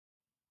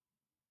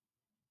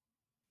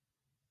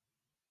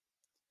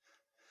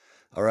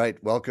All right,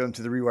 welcome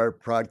to the Rewire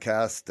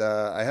podcast.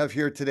 I have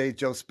here today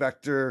Joe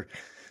Spector.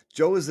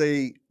 Joe is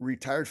a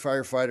retired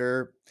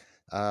firefighter,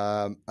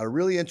 a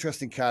really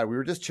interesting cat. We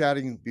were just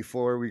chatting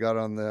before we got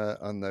on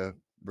the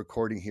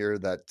recording here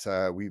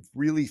that we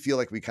really feel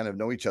like we kind of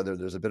know each other.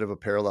 There's a bit of a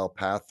parallel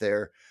path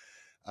there.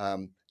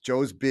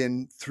 Joe's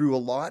been through a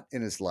lot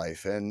in his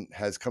life and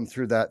has come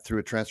through that through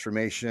a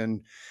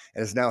transformation,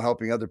 and is now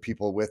helping other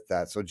people with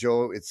that. So,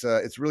 Joe, it's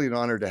really an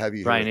honor to have you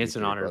here Ryan, with me it's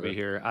an today, honor to be brother.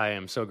 here. I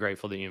am so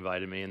grateful that you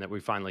invited me and that we're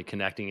finally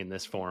connecting in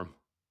this form.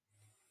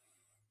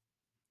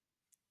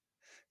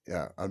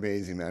 Yeah,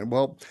 amazing, man.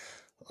 Well,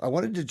 I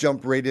wanted to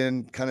jump right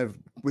in kind of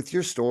with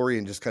your story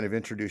and just kind of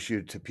introduce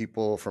you to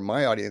people from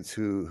my audience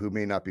who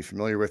may not be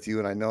familiar with you.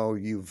 And I know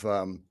you've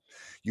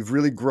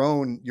really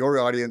grown your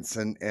audience,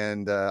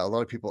 and a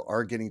lot of people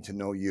are getting to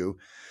know you.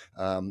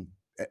 Um,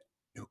 a-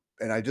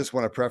 and I just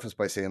want to preface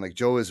by saying, like,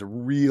 Joe is a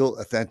real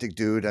authentic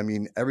dude. I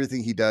mean,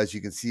 everything he does, you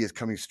can see is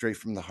coming straight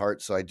from the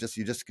heart. So you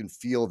just can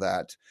feel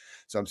that.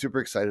 So I'm super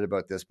excited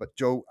about this. But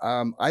Joe,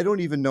 I don't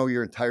even know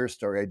your entire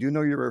story. I do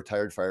know you're a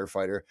retired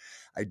firefighter.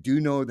 I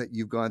do know that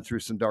you've gone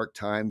through some dark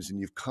times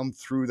and you've come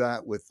through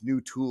that with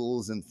new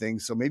tools and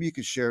things. So maybe you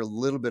could share a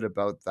little bit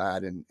about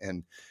that and I'd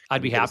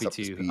kind be of get us happy up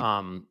to to.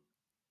 speed.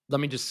 Let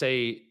me just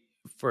say,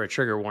 for a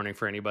trigger warning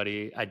for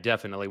anybody, I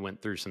definitely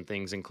went through some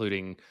things,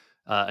 including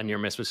a near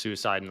miss with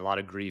suicide and a lot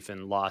of grief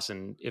and loss.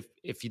 And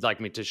if you'd like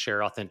me to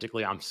share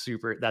authentically, I'm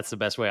super. That's the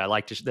best way I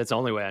like to. That's the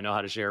only way I know how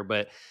to share.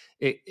 But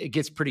it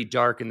gets pretty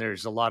dark, and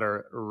there's a lot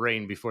of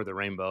rain before the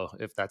rainbow.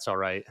 If that's all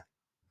right.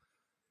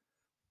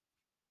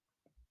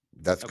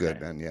 That's good,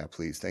 Okay. man. Yeah,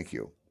 please. Thank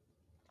you.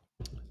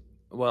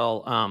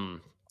 Well,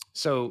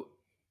 so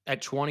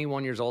at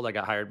 21 years old, I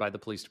got hired by the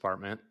police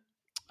department.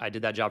 I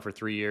did that job for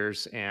 3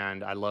 years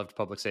and I loved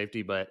public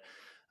safety, but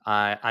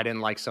I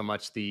didn't like so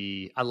much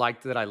I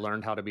liked that I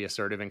learned how to be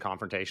assertive and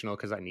confrontational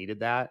because I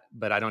needed that,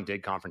 but I don't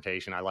dig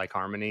confrontation. I like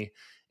harmony.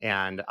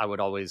 And I would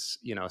always,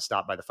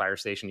 stop by the fire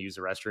station to use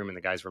the restroom, and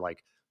the guys were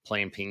like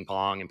playing ping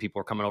pong and people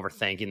were coming over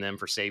thanking them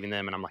for saving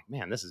them. And I'm like,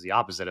 man, this is the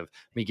opposite of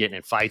me getting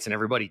in fights and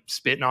everybody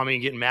spitting on me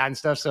and getting mad and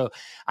stuff. So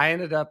I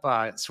ended up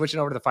switching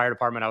over to the fire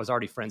department. I was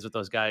already friends with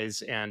those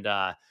guys. And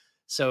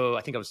so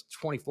I think I was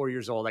 24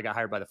 years old. I got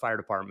hired by the fire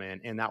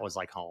department, and that was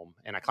like home.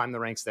 And I climbed the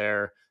ranks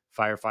there,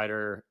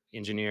 firefighter,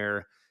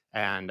 engineer,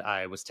 and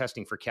I was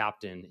testing for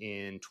captain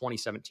in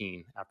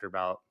 2017 after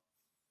about,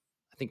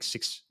 I think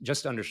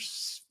just under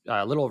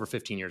a little over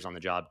 15 years on the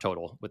job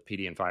total with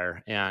PD and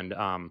fire. And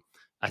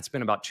I'd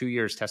spent about 2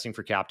 years testing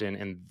for captain.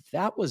 And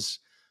that was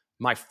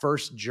my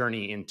first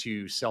journey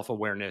into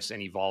self-awareness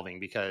and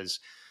evolving, because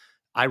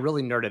I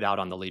really nerded out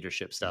on the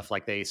leadership stuff.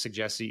 Like, they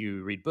suggest that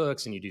you read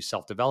books and you do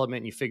self development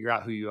and you figure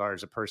out who you are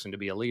as a person to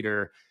be a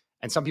leader.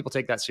 And some people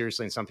take that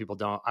seriously and some people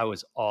don't. I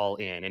was all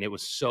in, and it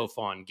was so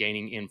fun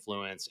gaining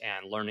influence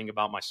and learning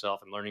about myself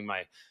and learning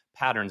my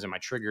patterns and my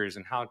triggers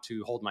and how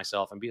to hold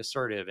myself and be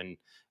assertive and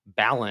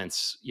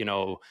balance,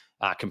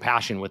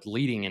 compassion with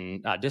leading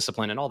and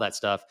discipline and all that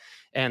stuff.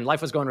 And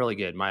life was going really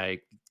good. My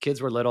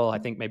kids were little, I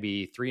think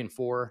maybe 3 and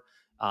 4.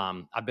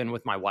 I've been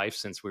with my wife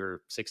since we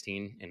were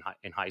 16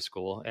 in high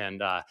school,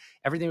 and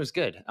everything was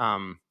good,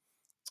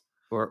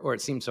 or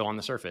it seemed so on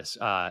the surface.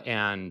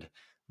 And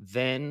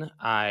then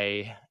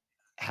I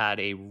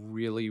had a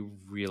really,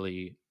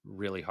 really,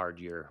 really hard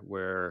year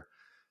where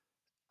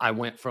I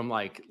went from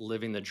like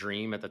living the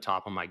dream at the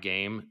top of my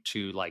game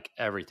to like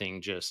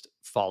everything just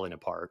falling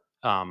apart.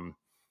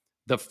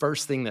 The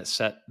first thing that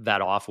set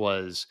that off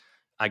was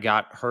I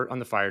got hurt on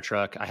the fire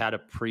truck. I had a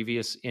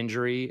previous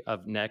injury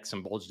of neck,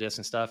 some bulge discs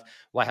and stuff.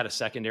 Well, I had a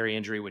secondary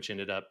injury, which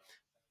ended up,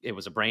 it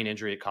was a brain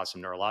injury. It caused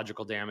some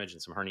neurological damage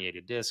and some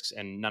herniated discs,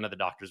 and none of the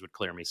doctors would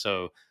clear me.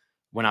 So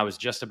when I was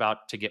just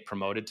about to get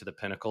promoted to the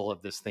pinnacle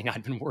of this thing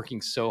I'd been working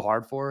so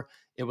hard for,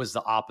 it was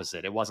the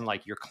opposite. It wasn't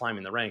like you're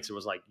climbing the ranks. It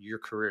was like your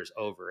career is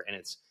over, and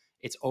it's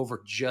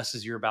over just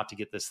as you're about to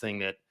get this thing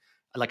that,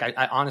 like,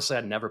 I honestly,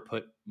 I'd never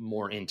put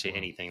more into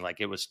anything.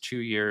 Like, it was 2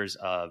 years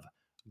of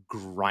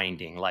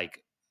grinding,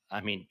 like,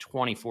 I mean,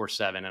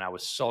 24/7. And I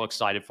was so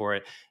excited for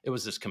it. It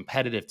was this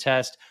competitive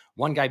test.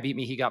 One guy beat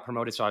me. He got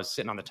promoted. So I was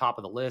sitting on the top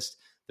of the list.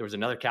 There was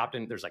another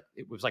captain.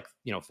 It was like,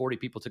 40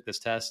 people took this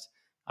test.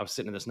 I was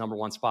sitting in this number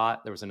one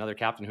spot. There was another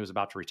captain who was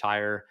about to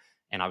retire,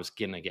 and I was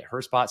going to get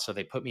her spot. So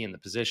they put me in the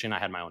position. I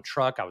had my own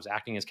truck. I was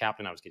acting as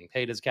captain. I was getting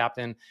paid as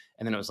captain.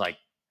 And then it was like,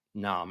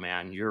 no,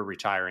 man, you're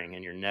retiring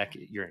and you're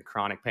in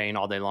chronic pain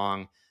all day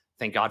long.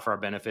 Thank God for our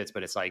benefits.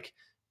 But it's like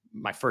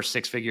my first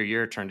 6-figure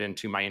year turned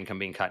into my income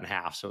being cut in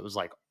half. So it was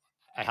like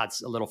I had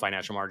a little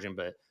financial margin,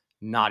 but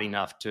not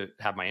enough to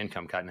have my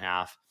income cut in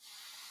half.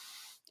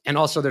 And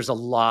also, there's a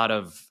lot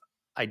of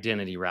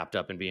identity wrapped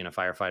up in being a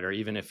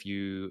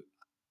firefighter.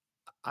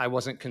 I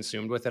wasn't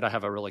consumed with it. I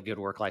have a really good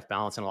work-life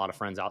balance and a lot of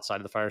friends outside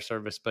of the fire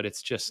service, but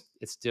it's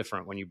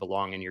different when you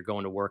belong and you're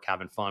going to work,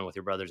 having fun with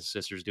your brothers and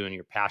sisters, doing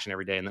your passion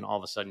every day. And then all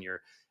of a sudden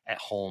you're at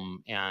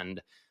home.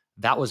 And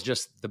that was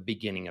just the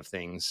beginning of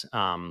things.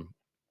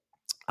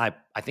 I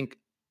think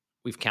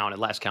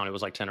last count, it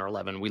was like 10 or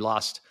 11. We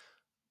lost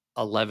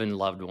 11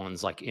 loved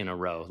ones like in a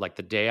row. Like,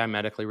 the day I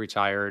medically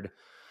retired,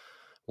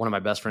 One of my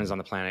best friends on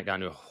the planet got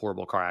into a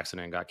horrible car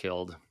accident and got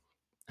killed.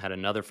 Had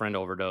another friend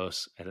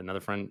overdose, had another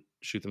friend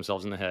shoot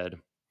themselves in the head.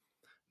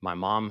 My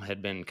mom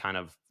had been kind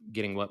of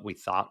getting what we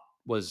thought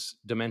was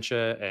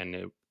dementia, and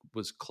it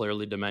was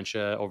clearly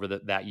dementia over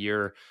that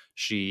year.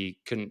 She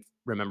couldn't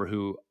remember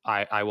who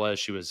I was.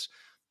 She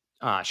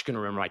couldn't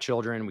remember my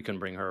children. We couldn't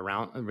bring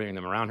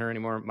them around her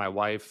anymore. My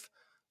wife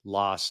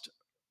lost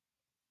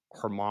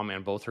her mom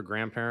and both her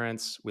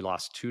grandparents. We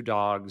lost 2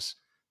 dogs.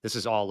 This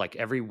is all like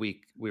every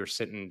week we were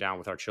sitting down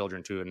with our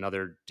children to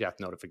another death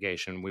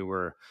notification.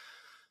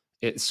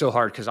 It's so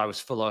hard because I was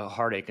full of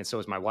heartache and so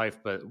was my wife,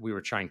 but we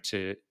were trying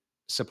to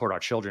support our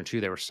children too.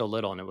 They were so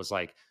little and it was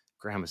like,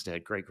 grandma's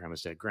dead, great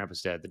grandma's dead,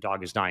 grandpa's dead, the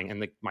dog is dying.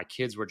 And my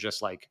kids were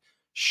just like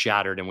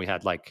shattered. And we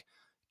had like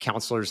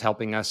counselors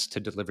helping us to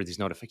deliver these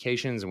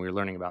notifications. And we were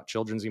learning about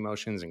children's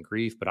emotions and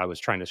grief. But I was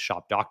trying to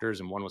shop doctors,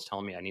 and one was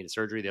telling me I needed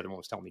surgery. The other one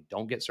was telling me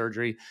don't get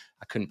surgery.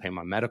 I couldn't pay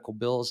my medical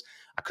bills.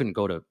 I couldn't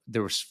go to,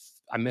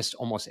 I missed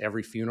almost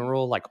every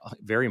funeral, like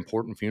very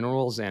important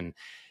funerals. And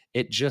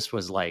it just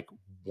was like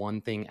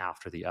one thing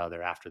after the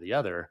other after the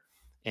other.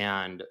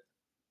 And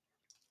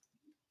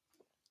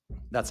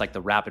that's like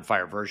the rapid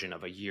fire version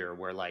of a year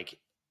where like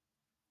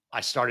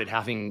I started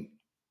having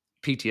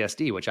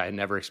PTSD, which I had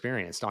never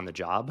experienced on the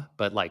job,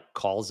 but like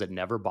calls that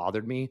never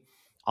bothered me.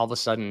 All of a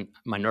sudden,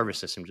 my nervous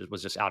system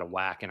was just out of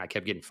whack, and I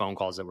kept getting phone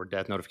calls that were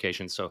death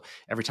notifications. So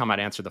every time I'd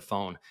answer the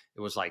phone,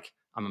 it was like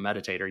I'm a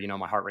meditator. You know,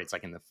 my heart rate's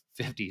like in the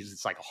 50s.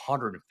 It's like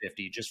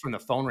 150 just from the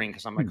phone ring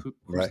because I'm like, Hmm.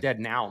 who's Right. dead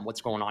now and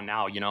what's going on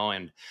now? You know,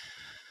 um,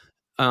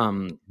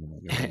 and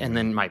Right.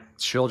 then my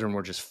children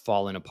were just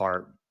falling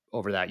apart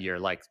over that year.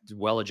 Like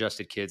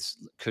well-adjusted kids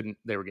couldn't,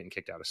 they were getting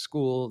kicked out of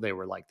school. They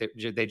were like,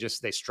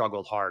 they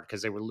struggled hard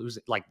because they were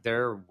losing, like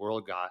their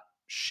world got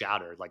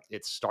shattered. Like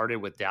it started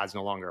with dad's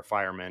no longer a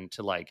fireman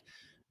to like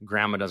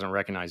grandma doesn't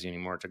recognize you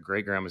anymore to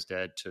great grandma's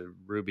dead to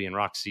Ruby and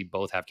Roxy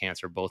both have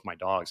cancer, both my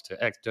dogs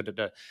to X, da, da,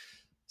 da.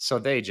 So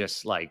they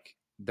just like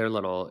their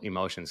little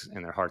emotions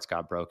and their hearts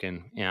got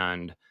broken.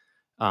 And,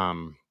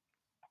 um,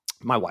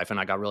 my wife and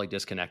I got really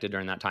disconnected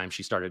during that time.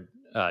 She started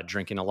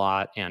drinking a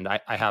lot, and I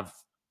have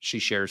she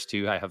shares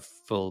too. I have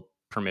full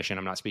permission.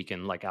 I'm not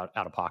speaking like out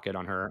of pocket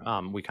on her.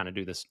 We kind of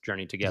do this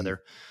journey Mhm.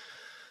 together,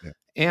 Yeah.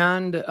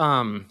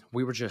 and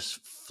we were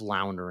just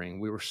floundering.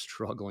 We were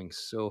struggling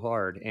so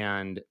hard,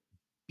 and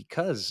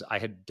because I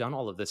had done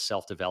all of this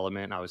self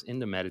development, I was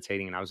into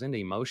meditating and I was into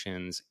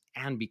emotions,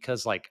 and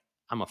because like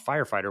I'm a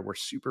firefighter, we're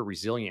super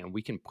resilient.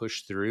 We can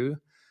push through.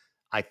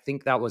 I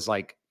think that was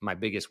like my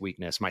biggest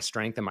weakness. My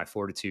strength and my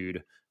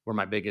fortitude were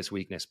my biggest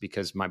weakness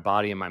because my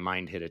body and my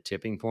mind hit a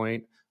tipping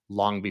point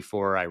long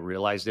before I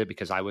realized it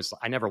because I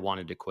never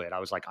wanted to quit. I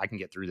was like, I can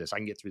get through this. I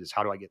can get through this.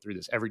 How do I get through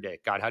this every day?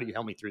 God, how do you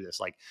help me through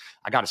this? Like,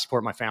 I got to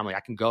support my family. I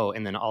can go.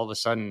 And then all of a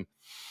sudden,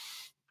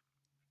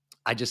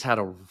 I just had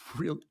a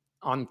real,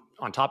 on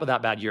top of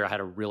that bad year, I had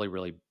a really,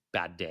 really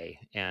bad day.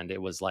 And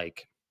it was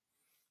like,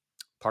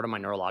 part of my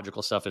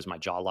neurological stuff is my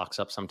jaw locks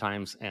up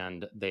sometimes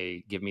and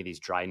they give me these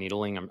dry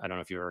needling. I don't know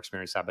if you've ever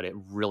experienced that, but it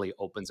really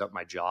opens up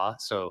my jaw.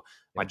 So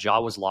my Yeah.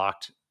 jaw was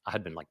locked. I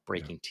had been like Yeah.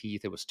 breaking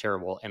teeth. It was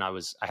terrible. And I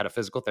had a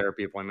physical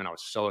therapy appointment. I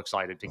was so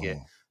excited to get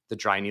Oh. the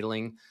dry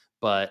needling.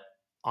 But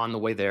on the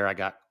way there, I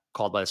got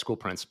called by the school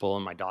principal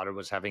and my daughter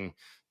was having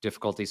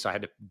difficulty. So I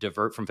had to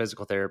divert from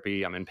physical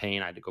therapy. I'm in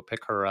pain. I had to go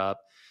pick her up.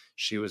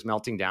 She was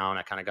melting down.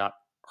 I kind of got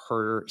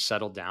her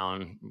settled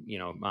down.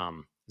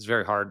 It's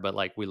very hard, but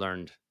like we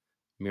learned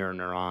mirror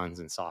neurons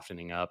and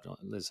softening up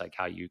is like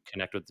how you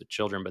connect with the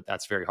children, but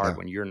that's very hard Yeah.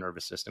 when your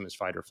nervous system is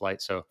fight or flight.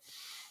 So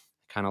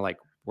kind of like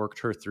worked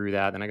her through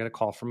that. Then I got a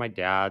call from my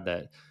dad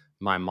that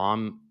my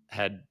mom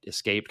had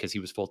escaped because he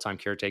was full-time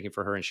caretaking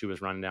for her and she was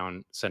running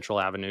down Central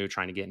Avenue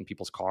trying to get in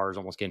people's cars,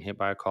 almost getting hit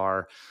by a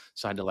car.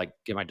 So I had to like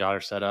get my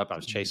daughter set up. I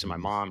was Oh my chasing my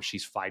goodness. mom.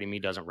 She's fighting me,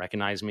 doesn't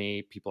recognize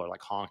me. People are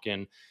like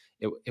honking.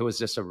 It was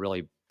just a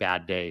really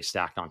bad day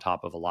stacked on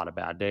top of a lot of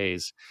bad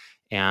days.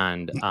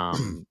 And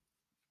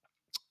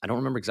I don't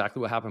remember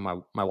exactly what happened.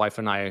 My wife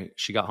and I,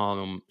 she got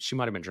home. She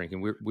might have been drinking.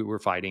 We were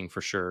fighting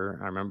for sure.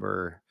 I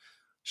remember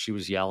she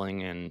was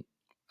yelling, and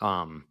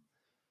um,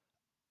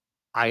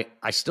 I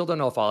still don't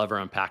know if I'll ever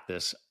unpack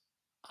this.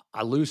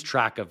 I lose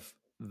track of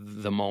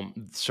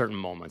certain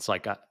moments.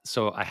 Like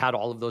so, I had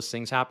all of those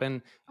things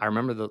happen. I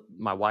remember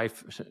my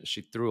wife.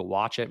 She threw a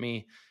watch at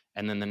me,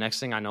 and then the next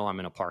thing I know, I'm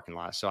in a parking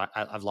lot. So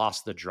I've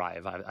lost the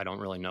drive. I don't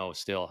really know.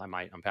 Still, I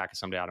might unpack it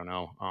someday. I don't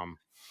know.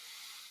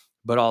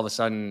 But all of a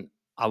sudden,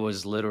 I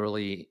was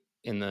literally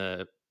in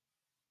the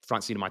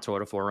front seat of my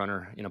Toyota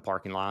 4Runner in a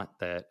parking lot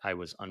that I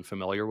was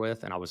unfamiliar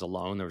with, and I was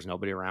alone. There was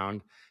nobody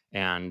around,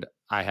 and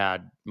I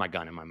had my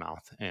gun in my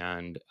mouth,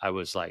 and I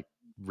was like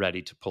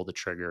ready to pull the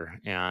trigger,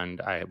 and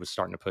I was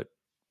starting to put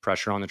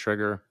pressure on the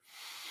trigger.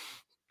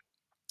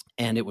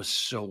 And it was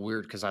so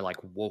weird because I like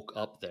woke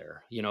up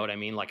there. You know what I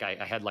mean? Like I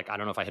had like I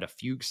don't know if I had a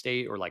fugue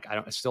state or like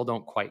I still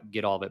don't quite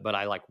get all of it, but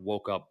I like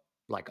woke up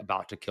like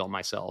about to kill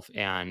myself,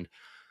 and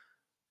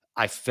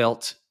I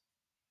felt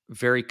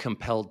very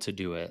compelled to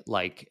do it.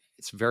 Like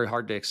it's very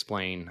hard to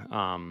explain.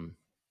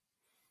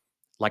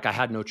 like I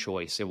had no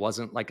choice. It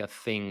wasn't like a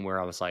thing where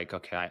I was like,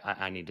 okay,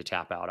 I need to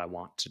tap out. I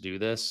want to do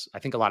this. I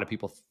think a lot of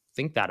people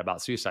think that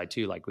about suicide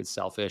too, like with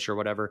selfish or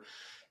whatever.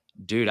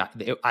 Dude,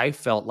 I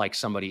felt like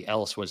somebody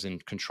else was in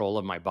control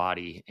of my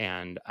body,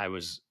 and I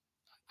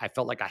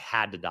felt like I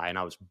had to die, and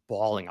I was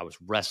bawling. I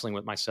was wrestling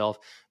with myself,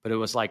 but it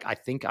was like I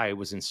think I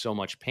was in so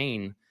much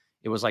pain.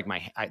 It was like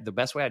the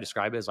best way I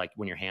describe it is like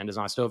when your hand is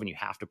on a stove and you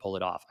have to pull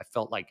it off. I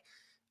felt like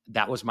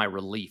that was my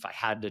relief. I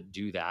had to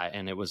do that,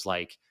 and it was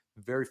like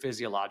very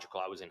physiological.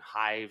 I was in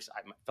hives.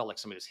 I felt like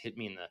somebody just hit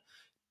me in the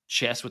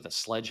chest with a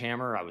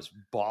sledgehammer. I was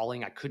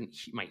bawling. I couldn't.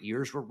 My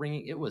ears were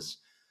ringing. It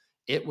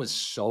was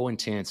so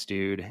intense,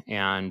 dude.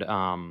 And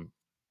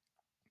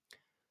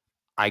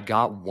I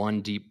got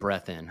one deep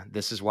breath in.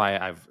 This is why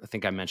I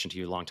think I mentioned to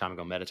you a long time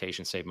ago,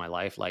 meditation saved my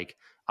life. Like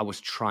I was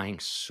trying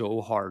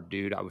so hard,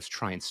 dude. I was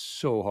trying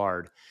so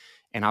hard.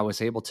 And I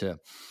was able to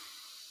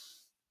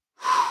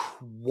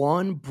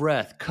one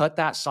breath, cut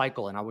that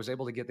cycle, and I was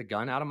able to get the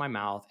gun out of my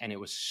mouth. And it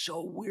was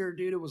so weird,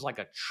 dude. It was like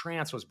a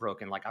trance was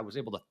broken. Like I was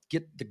able to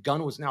get the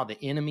gun was now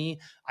the enemy.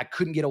 I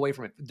couldn't get away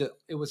from it.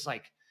 It was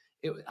like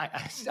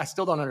I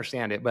still don't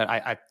understand it, but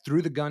I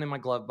threw the gun in my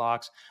glove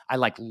box. I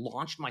like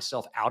launched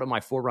myself out of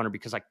my forerunner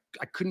because I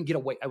couldn't get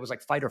away. I was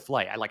like fight or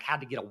flight. I like had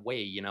to get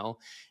away,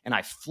 and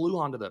I flew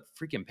onto the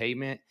freaking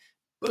pavement,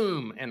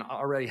 boom, and I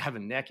already have a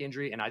neck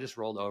injury. And I just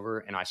rolled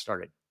over and I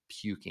started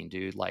puking,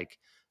 dude. Like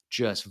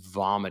just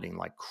vomiting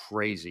like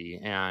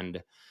crazy.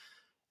 And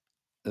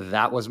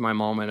that was my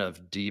moment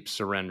of deep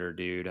surrender,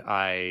 dude.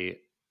 I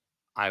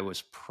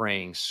was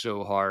praying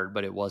so hard,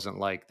 but it wasn't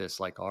like this,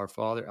 like our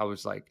Father. I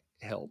was like,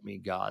 help me,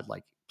 God.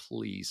 Like,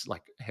 please,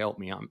 like help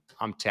me.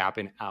 I'm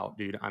tapping out,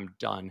 dude. I'm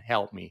done.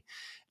 Help me.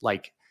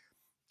 Like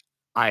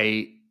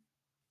I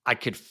I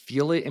could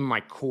feel it in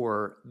my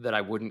core that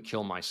I wouldn't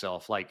kill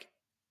myself. Like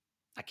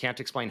I can't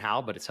explain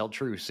how, but it's held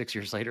true 6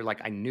 years later.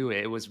 Like I knew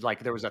it. It was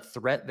like there was a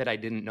threat that I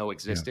didn't know Yeah.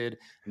 existed.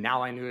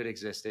 Now I knew it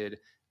existed.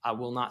 I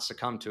will not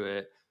succumb to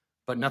it,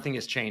 but nothing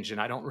has changed.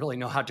 And I don't really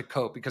know how to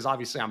cope because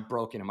obviously I'm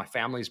broken and my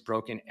family's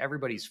broken.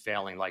 Everybody's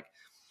failing. Like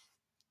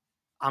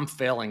I'm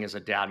failing as a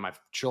dad. My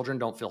children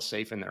don't feel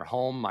safe in their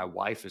home. My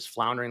wife is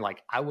floundering.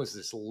 Like I was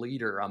this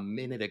leader a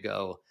minute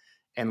ago,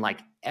 and like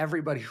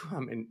everybody who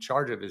I'm in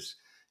charge of is,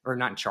 or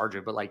not in charge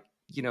of, but like,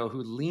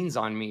 who leans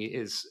on me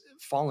is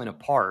falling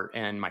apart.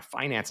 And my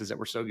finances that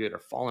were so good are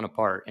falling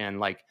apart. And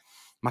like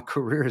my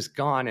career is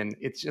gone. And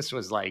it just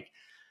was like,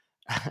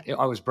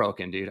 I was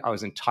broken, dude. I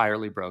was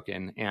entirely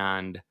broken.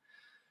 And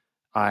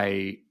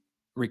I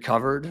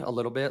recovered a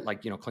little bit,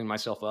 like, cleaned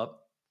myself up.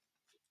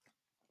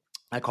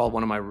 I called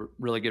one of my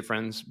really good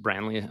friends,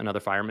 Branley, another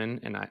fireman,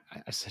 and I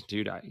said,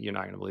 "Dude, you're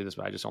not going to believe this,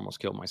 but I just almost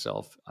killed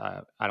myself.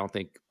 I don't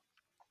think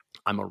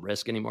I'm a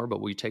risk anymore, but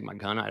will you take my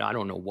gun? I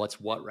don't know what's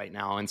what right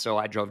now." And so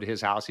I drove to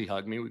his house. He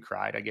hugged me. We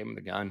cried. I gave him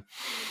the gun,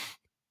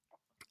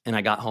 and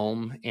I got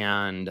home.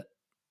 And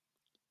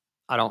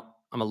I don't.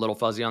 I'm a little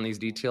fuzzy on these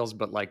details,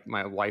 but like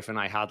my wife and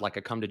I had like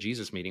a come to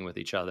Jesus meeting with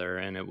each other,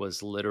 and it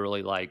was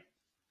literally like,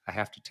 I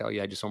have to tell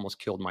you, I just almost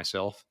killed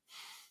myself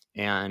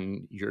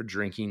and you're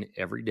drinking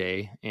every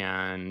day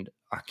and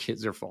our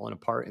kids are falling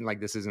apart and like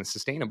this isn't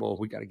sustainable.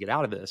 We got to get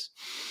out of this.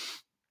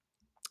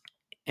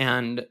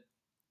 And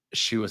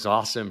she was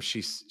awesome.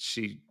 She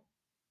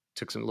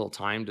took some little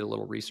time, did a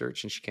little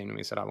research, and she came to me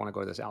and said, I want to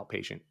go to this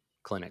outpatient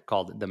clinic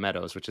called the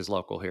Meadows, which is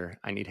local here.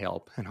 I need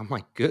help. And I'm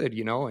like, good,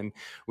 and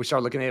we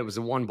started looking at it. It was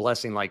the one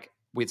blessing. Like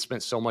we had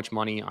spent so much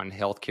money on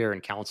healthcare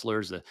and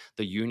counselors.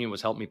 The union was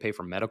helping me pay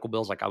for medical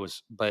bills.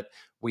 But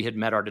we had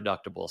met our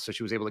deductible. So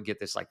she was able to get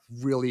this like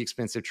really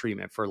expensive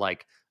treatment for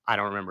like, I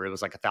don't remember. It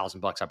was like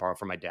 $1,000 I borrowed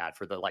from my dad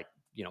for the like,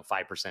 5%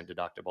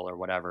 deductible or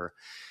whatever.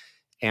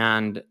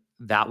 And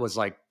that was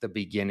like the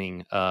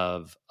beginning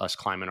of us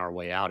climbing our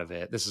way out of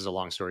it. This is a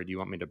long story. Do you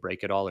want me to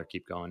break it all or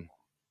keep going?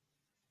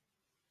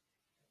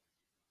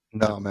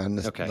 No, man.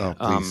 Okay. No,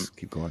 please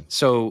keep going.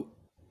 So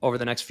over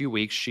the next few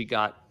weeks, she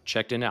got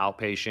checked into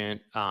outpatient.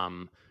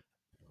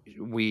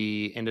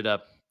 We ended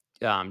up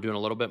doing a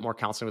little bit more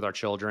counseling with our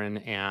children,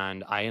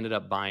 and I ended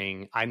up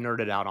I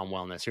nerded out on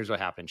wellness. Here's what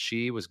happened.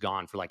 She was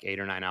gone for like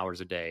 8 or 9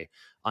 hours a day,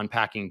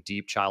 unpacking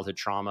deep childhood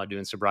trauma,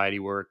 doing sobriety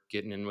work,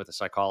 getting in with a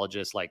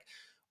psychologist, like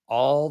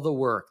all the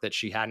work that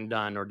she hadn't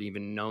done or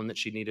even known that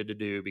she needed to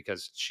do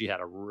because she had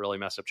a really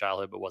messed up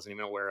childhood, but wasn't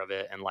even aware of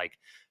it. And like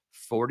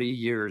 40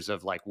 years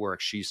of like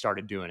work, she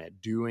started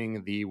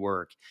doing the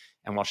work.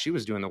 And while she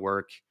was doing the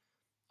work,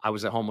 I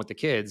was at home with the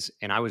kids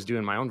and I was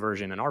doing my own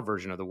version and our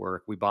version of the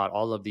work. We bought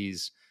all of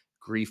these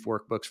grief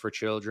workbooks for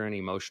children,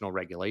 emotional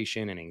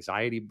regulation and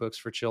anxiety books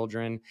for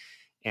children.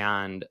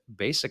 And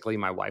basically,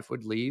 my wife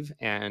would leave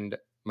and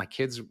my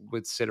kids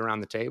would sit around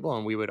the table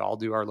and we would all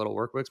do our little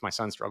workbooks. My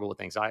son struggled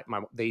with anxiety.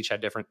 They each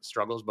had different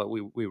struggles, but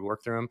we would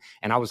work through them.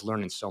 And I was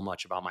learning so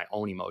much about my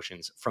own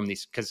emotions from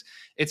these because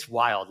it's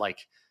wild.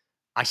 Like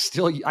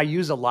I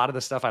use a lot of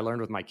the stuff I learned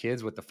with my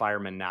kids with the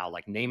firemen now,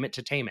 like name it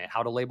to tame it,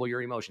 how to label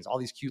your emotions, all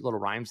these cute little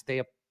rhymes.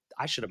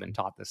 I should have been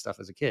taught this stuff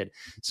as a kid.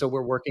 So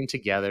we're working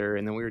together,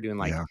 and then we were doing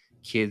like Yeah.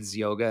 kids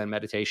yoga and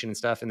meditation and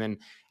stuff. And then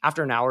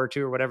after an hour or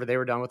two or whatever, they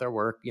were done with their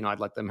work. I'd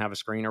let them have a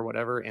screen or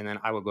whatever, and then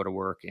I would go to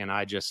work, and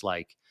I just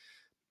like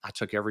I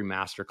took every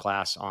master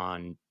class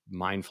on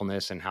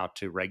mindfulness and how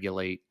to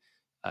regulate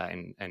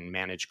and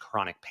manage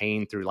chronic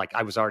pain through, like,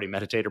 I was already a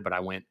meditator, but I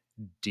went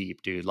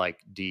deep, dude, like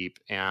deep,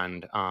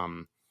 and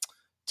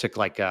took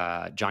like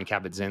John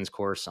Kabat-Zinn's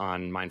course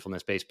on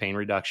mindfulness based pain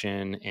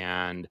reduction,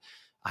 and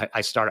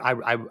I started.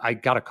 I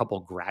got a couple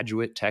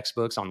graduate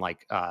textbooks on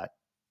like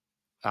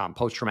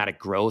post traumatic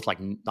growth. Like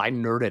I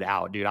nerded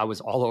out, dude. I was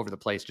all over the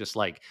place, just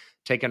like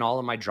taking all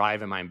of my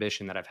drive and my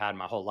ambition that I've had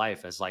my whole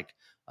life as like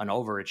an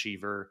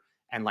overachiever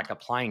and like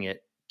applying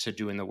it to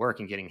doing the work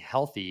and getting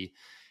healthy.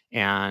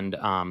 And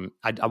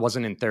I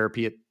wasn't in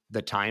therapy at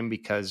the time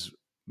because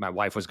my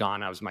wife was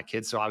gone. I was my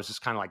kids. So I was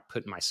just kind of like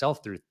putting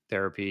myself through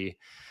therapy.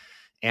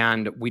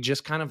 And we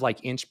just kind of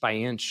like inch by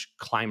inch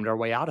climbed our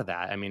way out of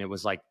that. I mean, it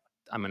was like,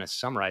 I'm going to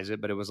summarize it,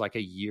 but it was like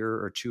a year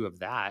or two of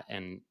that.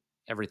 And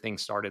everything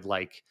started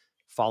like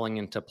falling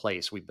into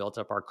place. We built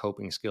up our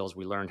coping skills.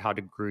 We learned how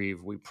to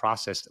grieve. We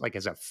processed like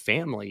as a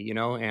family,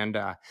 and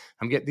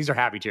I'm getting, these are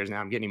happy tears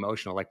now. I'm getting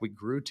emotional. Like we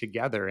grew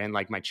together, and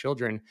like my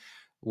children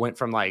went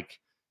from like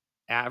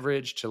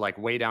average to like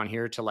way down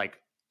here to like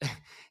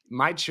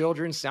my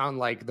children sound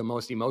like the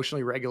most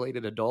emotionally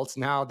regulated adults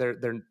now. They're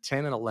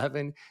 10 and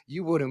 11.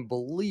 You wouldn't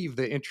believe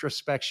the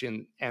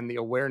introspection and the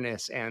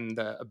awareness and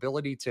the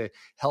ability to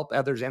help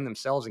others and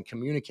themselves and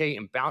communicate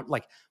and bound.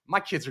 Like my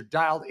kids are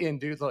dialed in,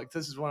 dude. Like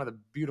this is one of the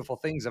beautiful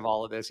things of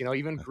all of this.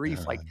 Even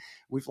grief. Like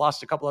we've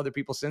lost a couple other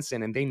people since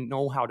then, and they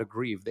know how to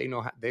grieve. They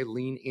know how, they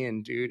lean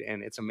in, dude,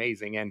 and it's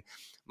amazing. And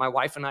my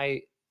wife and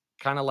I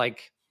kind of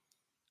like,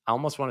 I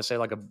almost want to say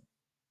like a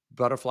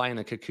butterfly in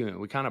a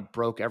cocoon. We kind of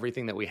broke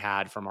everything that we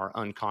had from our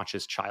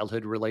unconscious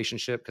childhood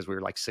relationship because we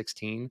were like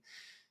 16.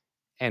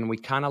 And we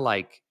kind of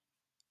like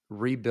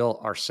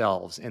rebuilt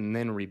ourselves and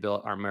then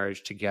rebuilt our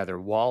marriage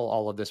together while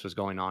all of this was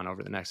going on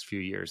over the next few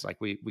years. Like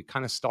we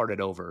kind of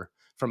started over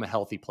from a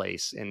healthy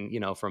place, and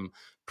from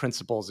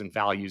principles and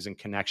values and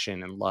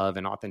connection and love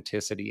and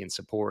authenticity and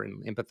support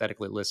and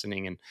empathetically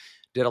listening, and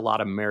did a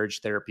lot of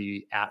marriage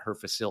therapy at her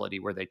facility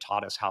where they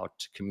taught us how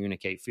to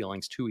communicate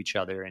feelings to each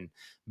other and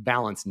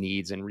balance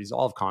needs and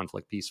resolve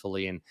conflict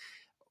peacefully. And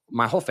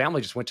my whole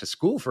family just went to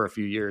school for a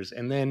few years,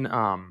 and then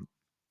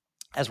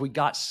as we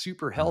got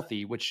super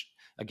healthy, which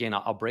again,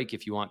 I'll break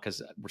if you want,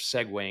 because we're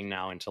segueing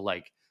now into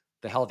like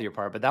the healthier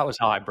part, but that was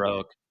how I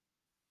broke.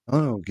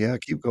 Oh, yeah,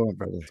 keep going,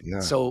 brother. Yeah.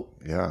 So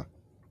Yeah.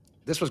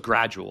 this was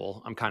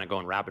gradual. I'm kind of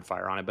going rapid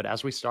fire on it, but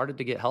as we started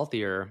to get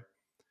healthier,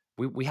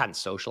 we hadn't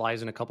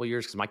socialized in a couple of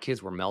years because my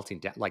kids were melting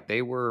down. Like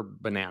they were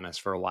bananas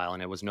for a while,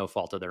 and it was no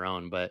fault of their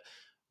own, but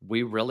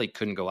we really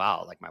couldn't go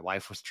out. Like my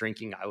wife was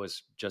drinking. I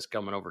was just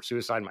coming over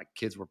suicide. My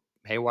kids were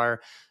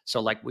haywire. So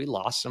like we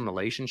lost some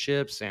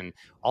relationships, and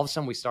all of a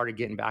sudden we started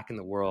getting back in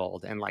the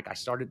world. And like I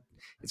started,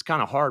 it's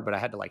kind of hard, but I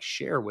had to like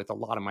share with a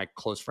lot of my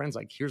close friends,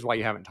 like, here's why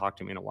you haven't talked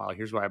to me in a while.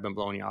 Here's why I've been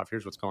blowing you off.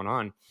 Here's what's going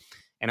on.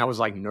 And I was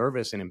like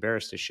nervous and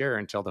embarrassed to share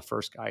until the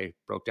first guy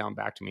broke down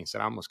back to me and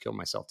said, I almost killed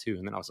myself too.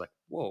 And then I was like,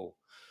 whoa,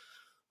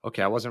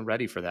 okay, I wasn't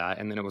ready for that.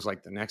 And then it was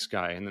like the next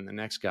guy, and then the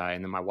next guy.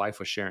 And then my wife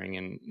was sharing,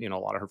 and, a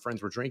lot of her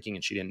friends were drinking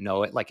and she didn't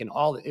know it. Like, in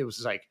all, it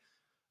was like,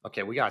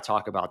 okay, we got to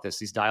talk about this.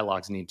 These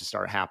dialogues need to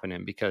start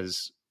happening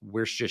because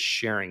we're just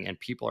sharing, and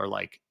people are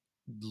like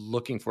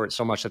looking for it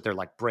so much that they're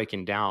like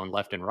breaking down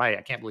left and right.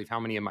 I can't believe how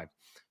many of my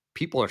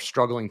people are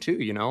struggling too.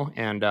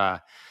 And,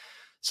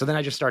 so then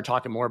I just started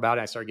talking more about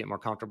it. I started getting more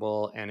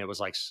comfortable, and it was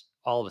like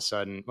all of a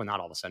sudden, well,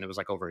 not all of a sudden, it was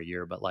like over a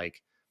year, but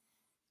like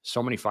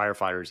so many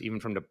firefighters, even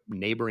from the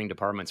neighboring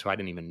departments who I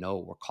didn't even know,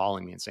 were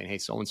calling me and saying, hey,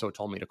 so and so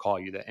told me to call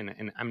you. That,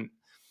 and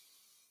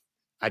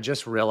I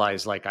just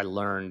realized, like, I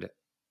learned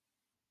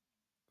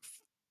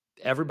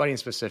everybody in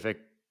specific,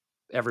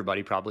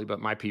 everybody probably,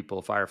 but my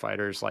people,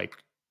 firefighters, like,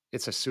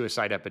 it's a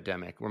suicide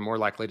epidemic. We're more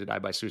likely to die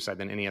by suicide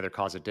than any other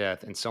cause of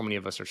death. And so many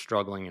of us are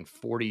struggling, and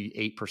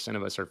 48%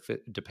 of us are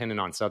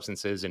dependent on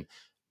substances, and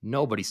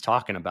nobody's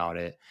talking about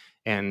it.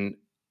 And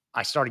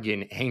I started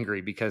getting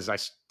angry because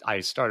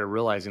I started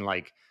realizing,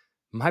 like,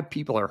 my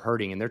people are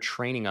hurting, and they're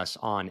training us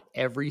on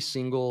every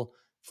single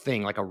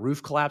thing, like a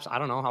roof collapse. I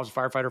don't know. I was a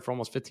firefighter for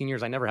almost 15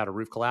 years. I never had a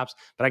roof collapse,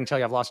 but I can tell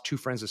you I've lost two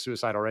friends to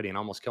suicide already and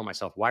almost killed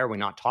myself. Why are we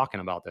not talking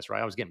about this?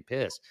 Right? I was getting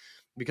pissed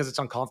because it's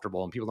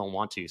uncomfortable and people don't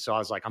want to. So I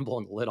was like, I'm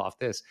blowing the lid off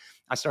this.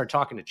 I started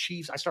talking to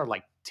chiefs. I started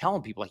like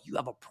telling people, like, you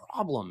have a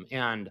problem.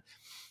 And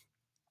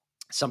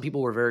some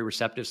people were very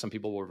receptive. Some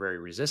people were very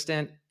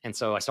resistant. And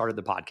so I started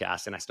the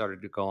podcast, and I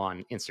started to go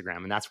on Instagram,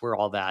 and that's where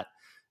all that,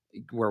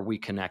 where we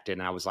connected.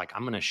 And I was like,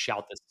 I'm going to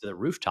shout this to the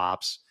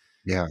rooftops.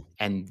 Yeah.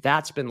 And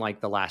that's been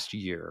like the last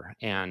year.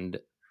 And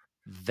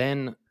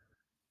then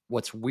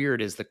what's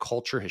weird is the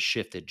culture has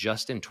shifted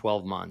just in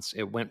 12 months.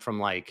 It went from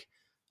like,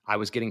 I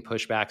was getting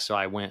pushback, so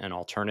I went an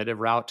alternative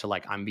route, to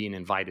like, I'm being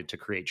invited to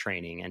create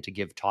training and to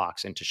give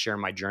talks and to share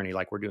my journey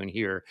like we're doing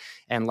here.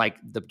 And like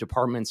the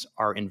departments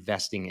are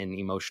investing in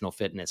emotional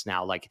fitness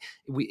now. Like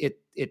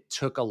it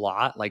took a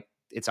lot. Like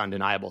it's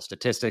undeniable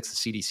statistics. The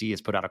CDC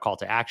has put out a call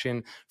to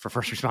action for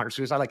first responder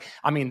suicide. Like,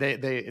 I mean,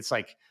 it's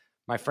like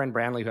my friend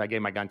Brandley, who I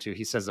gave my gun to,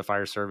 he says the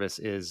fire service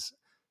is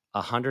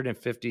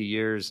 150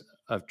 years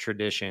of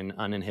tradition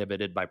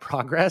uninhibited by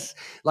progress.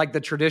 Like the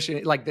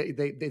tradition, like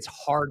it's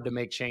hard to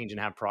make change and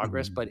have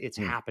progress, Mhm. but it's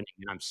Mm. happening.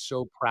 And I'm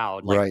so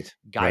proud. Like Right,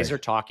 guys right. are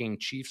talking,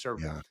 chiefs are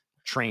Yeah,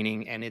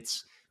 training, and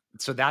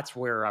so that's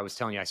where I was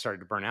telling you I started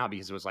to burn out,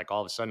 because it was like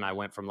all of a sudden I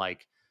went from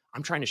like,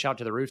 I'm trying to shout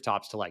to the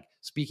rooftops to like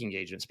speak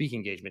engagement,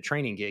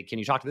 training gig. Can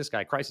you talk to this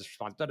guy? Crisis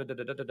response. Da, da,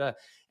 da, da, da, da.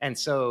 And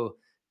so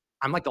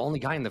I'm like the only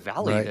guy in the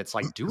valley right. that's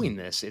like doing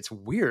this. It's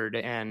weird,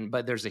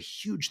 but there's a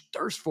huge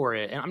thirst for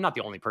it. And I'm not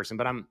the only person,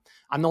 but I'm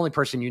the only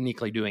person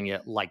uniquely doing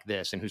it like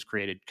this, and who's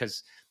created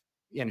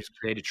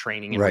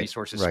training and Right,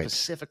 resources right.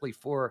 specifically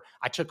for.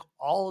 I took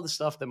all of the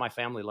stuff that my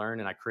family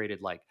learned, and I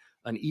created like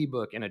an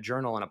ebook and a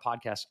journal and a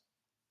podcast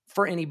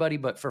for anybody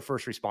but for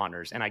first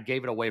responders. And I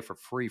gave it away for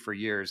free for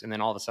years. And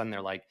then all of a sudden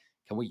they're like,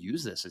 can we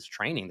use this as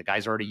training? The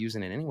guys are already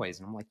using it anyways.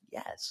 And I'm like,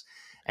 yes.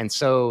 And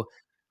so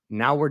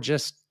now we're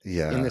just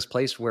in Yeah, this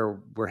place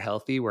where we're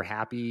healthy, we're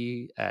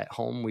happy at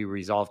home, we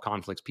resolve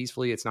conflicts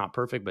peacefully. It's not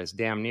perfect, but it's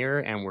damn near,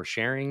 and we're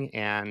sharing.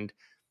 And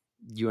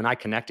you and I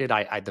connected.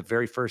 The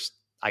very first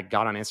I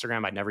got on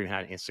Instagram, I'd never even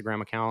had an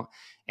Instagram account.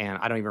 And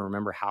I don't even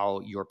remember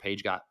how your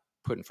page got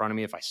put in front of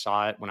me, if I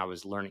saw it when I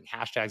was learning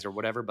hashtags or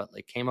whatever, but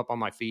it came up on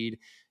my feed,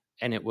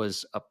 and it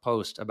was a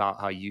post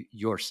about how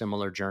your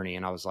similar journey.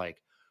 And I was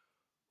like,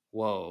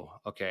 whoa,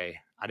 okay.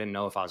 I didn't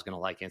know if I was going to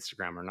like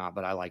Instagram or not,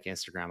 but I like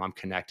Instagram. I'm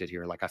connected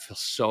here. Like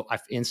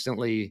I've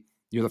instantly,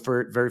 you're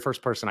the very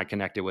first person I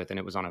connected with. And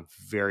it was on a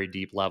very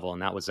deep level.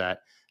 And that was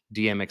that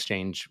DM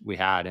exchange we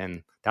had.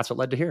 And that's what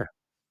led to here.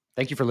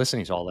 Thank you for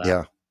listening to all that.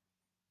 yeah.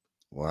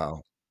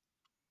 Wow.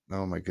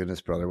 Oh my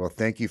goodness, brother. Well,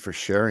 thank you for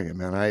sharing it,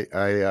 man.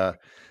 I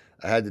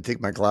had to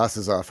take my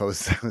glasses off. I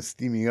was I was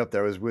steaming up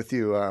there. I was with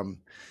you.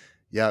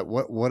 Yeah,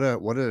 what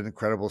an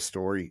incredible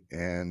story.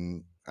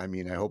 And I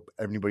mean, I hope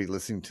everybody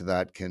listening to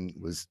that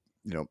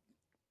you know,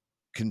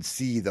 can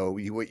see though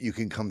what you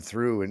can come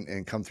through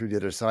and come through the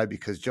other side.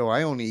 Because Joe,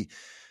 I only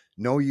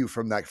know you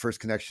from that first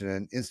connection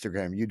on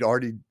Instagram. You'd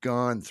already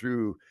gone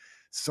through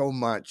so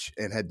much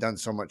and had done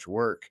so much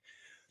work.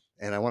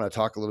 And I want to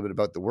talk a little bit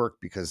about the work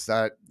because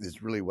that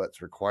is really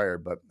what's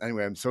required. But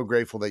anyway, I'm so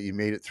grateful that you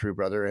made it through,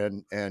 brother,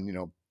 and you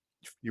know,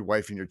 your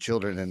wife and your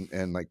children,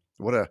 and like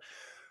what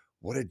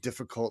a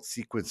difficult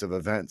sequence of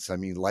events. I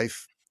mean,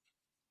 life,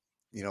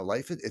 you know,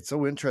 life it's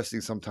so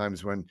interesting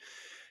sometimes when,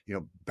 you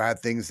know, bad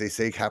things they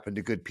say happen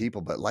to good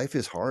people, but life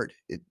is hard.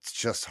 It's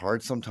just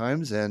hard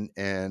sometimes,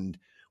 and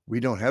we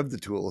don't have the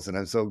tools. And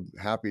I'm so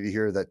happy to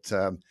hear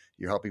that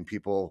you're helping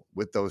people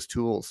with those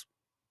tools.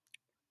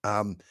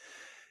 Um,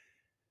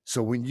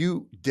 so when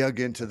you dug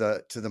into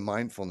the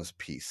mindfulness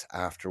piece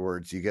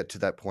afterwards, you get to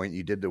that point,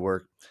 you did the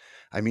work.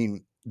 I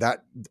mean,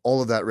 that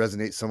all of that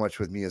resonates so much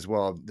with me as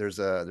well. There's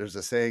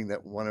a saying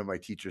that one of my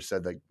teachers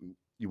said, like,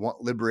 you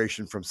want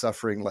liberation from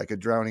suffering like a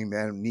drowning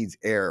man needs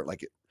air.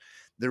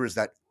 There is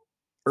that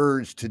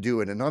urge to do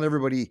it. And not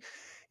everybody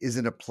is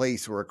in a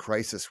place or a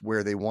crisis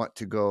where they want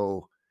to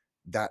go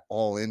that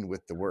all in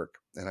with the work.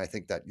 And I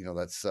think that, you know,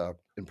 that's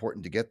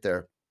important to get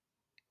there.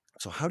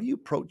 So how do you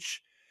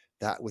approach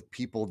that with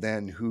people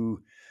then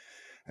who,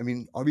 I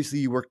mean, obviously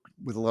you work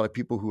with a lot of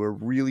people who are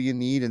really in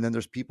need, and then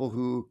there's people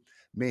who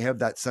may have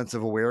that sense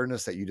of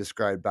awareness that you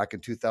described back in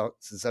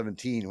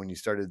 2017 when you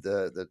started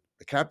the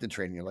captain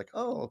training. You're like,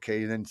 oh,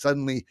 okay, and then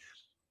suddenly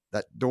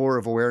that door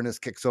of awareness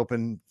kicks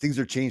open. Things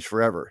are changed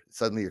forever.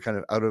 Suddenly you're kind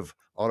of out of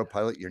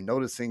autopilot. You're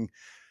noticing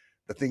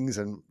the things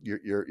and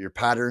your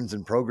patterns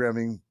and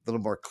programming a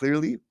little more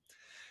clearly.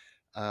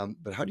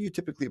 But how do you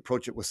typically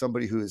approach it with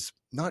somebody who is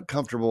not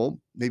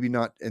comfortable, maybe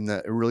not in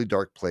a really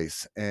dark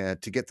place,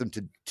 and to get them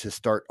to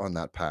start on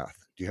that path?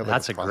 Do you have like a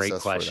That's a great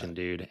process for that? question,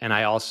 dude. And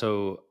I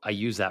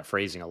use that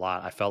phrasing a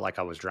lot. I felt like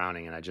I was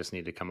drowning and I just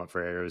needed to come up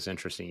for air. It was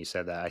interesting you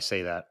said that. I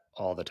say that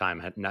all the time,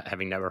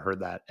 having never heard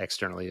that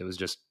externally. It was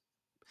just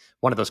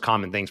one of those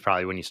common things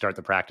probably when you start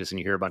the practice and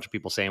you hear a bunch of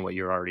people saying what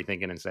you're already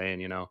thinking and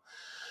saying.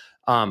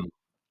 Um,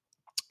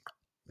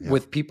 Yeah.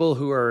 with people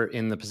who are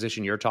in the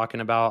position you're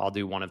talking about, I'll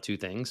do one of two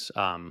things.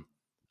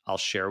 I'll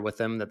share with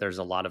them that there's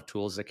a lot of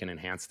tools that can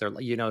enhance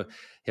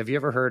have you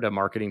ever heard a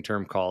marketing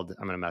term called,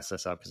 I'm going to mess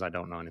this up because I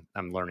don't know,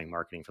 I'm learning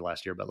marketing for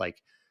last year, but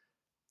like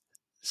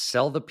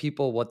sell the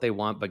people what they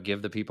want, but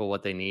give the people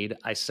what they need.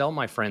 I sell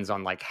my friends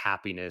on like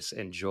happiness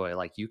and joy.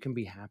 Like you can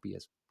be happy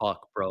as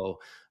fuck, bro.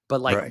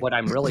 But like Right. what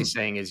I'm really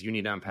saying is you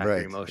need to unpack your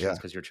Right. emotions Yeah.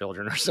 because your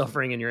children are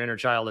suffering and your inner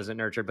child isn't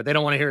nurtured, but they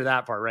don't want to hear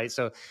that part, right?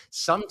 So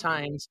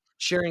sometimes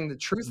sharing the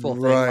truthful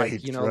thing, like,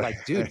 Right.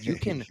 like, dude, you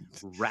Right. can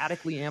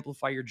radically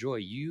amplify your joy.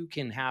 You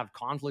can have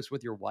conflicts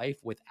with your wife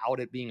without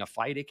it being a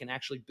fight. It can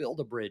actually build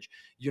a bridge,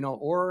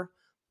 or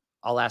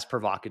I'll ask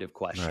provocative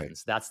Right.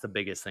 questions. That's the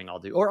biggest thing I'll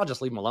do. Or I'll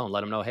just leave them alone,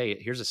 let them know,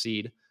 hey, here's a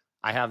seed.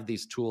 I have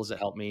these tools that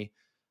help me.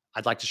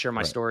 I'd like to share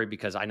my Right. story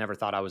because I never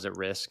thought I was at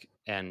risk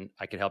and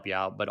I could help you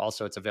out, but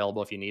also it's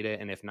available if you need it.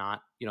 And if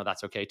not,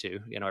 that's okay too.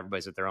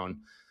 Everybody's at their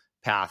own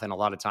path. And a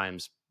lot of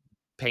times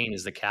pain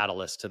is the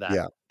catalyst to that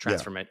Yeah, yeah,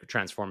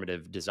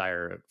 transformative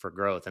desire for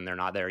growth, and they're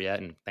not there yet,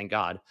 and thank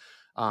God.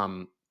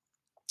 Um,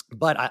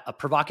 but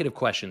provocative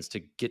questions to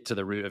get to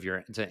the root of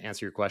your to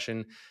answer your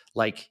question,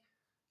 like,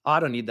 "Oh, I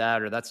don't need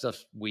that," or "That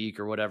stuff's weak,"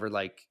 or whatever.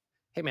 Like,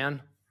 "Hey,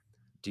 man,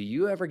 do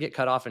you ever get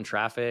cut off in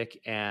traffic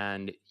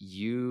and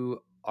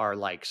you are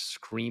like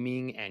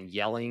screaming and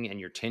yelling and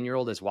your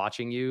 10-year-old is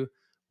watching you?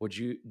 Would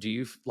you do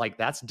you like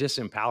that's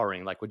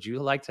disempowering? Like, would you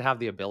like to have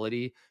the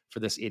ability for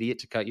this idiot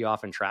to cut you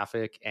off in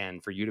traffic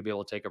and for you to be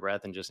able to take a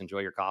breath and just enjoy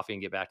your coffee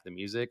and get back to the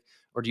music?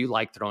 Or do you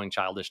like throwing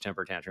childish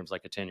temper tantrums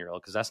like a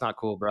 10-year-old? Because that's not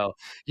cool, bro.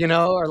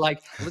 Or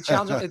like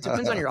challenge. It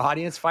depends on your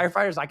audience.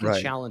 Firefighters, I can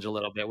right, challenge a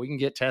little bit. We can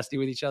get testy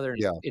with each other,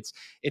 and yeah,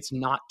 it's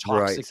not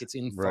right, toxic. It's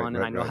in right, fun, and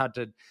I right, know right, how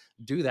to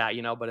do that,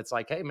 but it's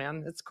like, hey,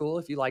 man, it's cool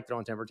if you like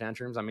throwing temper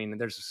tantrums. I mean,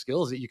 there's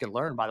skills that you can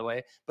learn, by the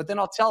way. But then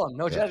I'll tell them,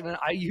 no yeah. judgment.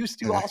 I used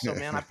to also,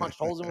 man. I punched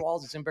holes in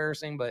walls. It's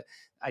embarrassing, but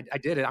I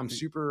did it. I'm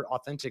super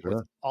authentic with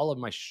Sure, all of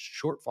my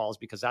shortfalls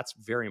because that's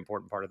a very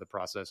important part of the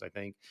process, I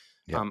think.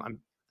 yeah, I'm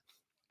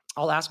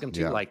I'll ask them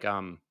too, yeah. like,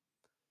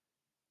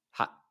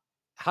 how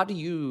how do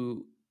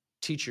you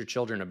teach your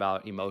children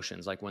about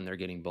emotions, like when they're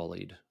getting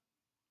bullied?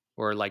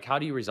 Or like, how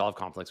do you resolve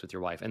conflicts with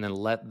your wife? And then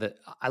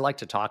I like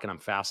to talk and I'm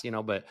fast,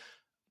 but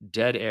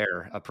dead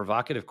air, a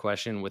provocative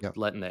question with Yeah.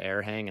 letting the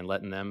air hang and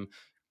letting them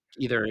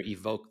either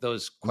evoke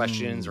those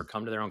questions or Mm,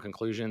 come to their own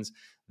conclusions.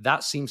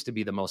 That seems to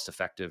be the most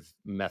effective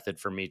method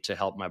for me to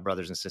help my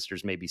brothers and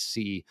sisters maybe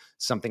see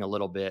something a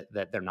little bit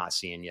that they're not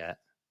seeing yet.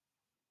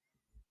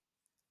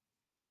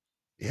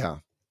 yeah.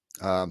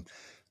 Um,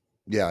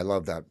 yeah, I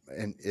love that.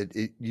 And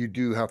it you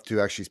do have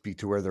to actually speak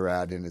to where they're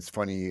at. And it's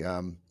funny,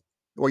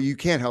 well, you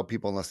can't help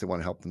people unless they want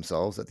to help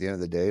themselves. At the end of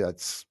the day,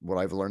 that's what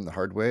I've learned the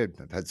hard way.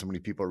 I've had so many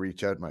people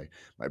reach out, my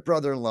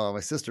brother-in-law, my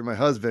sister, my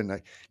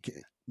husband.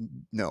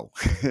 No,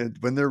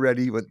 when they're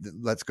ready,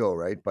 let's go,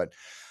 right? But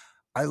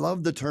I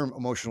love the term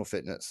emotional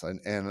fitness,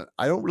 and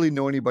I don't really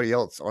know anybody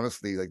else,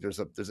 honestly. Like, there's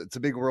it's a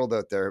big world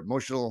out there.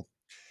 Emotional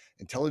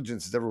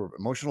intelligence is everywhere.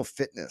 Emotional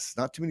fitness.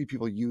 Not too many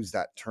people use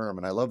that term,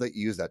 and I love that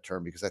you use that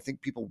term because I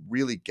think people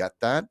really get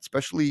that,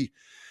 especially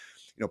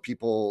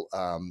people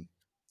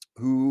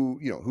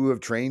who have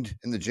trained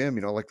in the gym.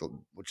 Like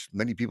which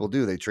many people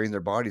do. They train their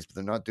bodies, but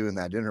they're not doing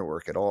that inner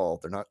work at all.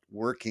 They're not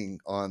working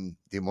on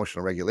the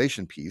emotional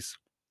regulation piece.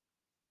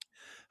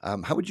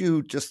 How would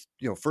you just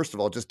first of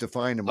all just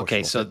define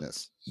Okay, emotional so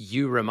fitness?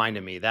 you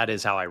reminded me that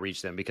is how I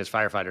reach them because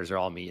firefighters are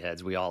all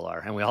meatheads. We all are,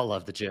 and we all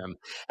love the gym.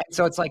 And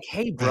so it's like,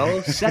 hey,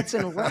 bro, sets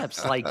and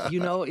reps. Like,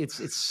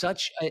 it's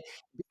such a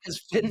because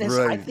fitness,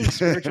 I Right. think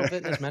spiritual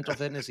fitness, mental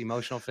fitness,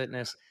 emotional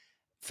fitness,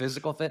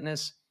 physical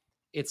fitness,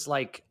 it's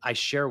like I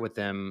share with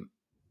them,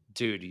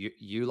 dude,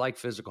 you like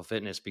physical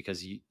fitness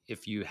because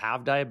if you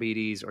have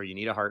diabetes or you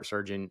need a heart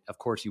surgeon, of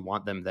course you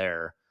want them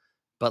there.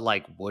 But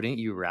like, wouldn't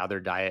you rather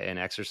diet and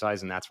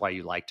exercise? And that's why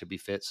you like to be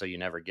fit so you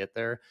never get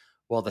there.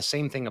 Well, the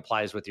same thing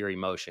applies with your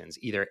emotions.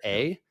 Either Yeah.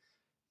 A,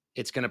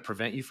 it's going to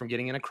prevent you from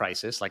getting in a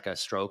crisis like a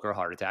stroke or a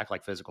heart attack,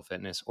 like physical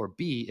fitness. Or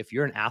B, if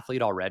you're an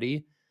athlete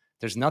already,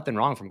 there's nothing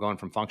wrong from going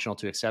from functional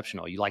to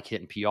exceptional. You like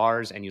hitting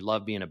PRs and you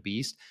love being a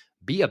beast.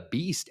 Be a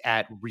beast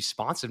at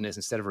responsiveness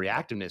instead of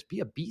reactiveness.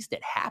 Be a beast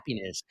at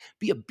happiness.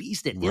 Be a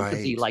beast at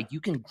empathy. Right. Like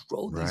you can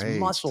grow these Right.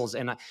 muscles.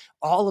 And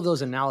all of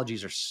those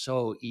analogies are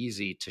so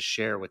easy to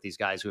share with these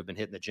guys who have been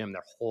hitting the gym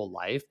their whole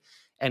life.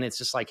 And it's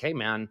just like, hey,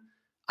 man,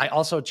 I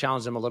also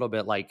challenge them a little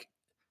bit like,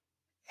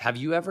 have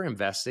you ever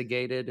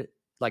investigated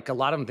like, a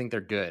lot of them think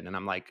they're good, and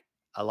I'm like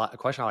a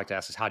question I like to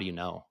ask is, "How do you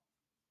know?"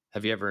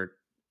 Have you ever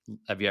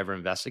have you ever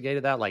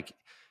investigated that? Like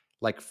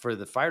for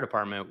the fire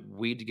department,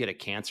 we get a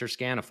cancer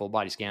scan, a full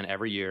body scan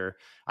every year.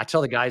 I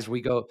tell the guys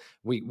we go,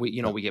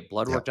 Yeah. we get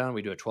blood Yeah. work done.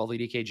 We do a 12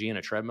 lead EKG and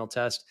a treadmill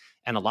test.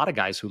 And a lot of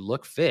guys who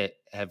look fit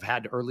have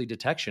had early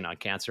detection on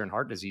cancer and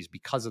heart disease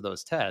because of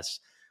those tests.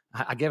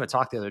 I gave a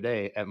talk the other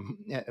day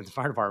at the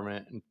fire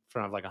department in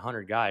front of like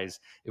 100 guys.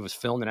 It was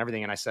filmed and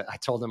everything. And I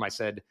told them, I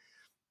said,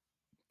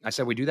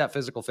 we do that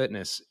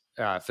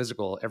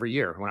physical every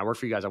year. When I worked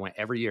for you guys, I went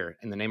every year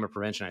in the name of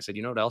prevention. I said,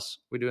 you know what else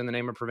we do in the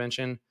name of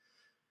prevention?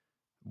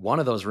 One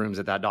of those rooms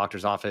at that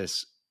doctor's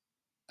office,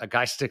 a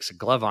guy sticks a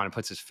glove on and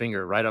puts his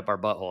finger right up our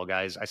butthole,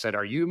 guys. I said,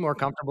 are you more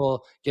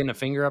comfortable getting a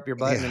finger up your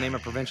butt in the Yeah. name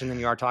of prevention than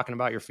you are talking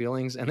about your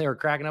feelings? And they were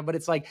cracking up, but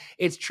it's like,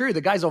 it's true.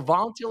 The guys will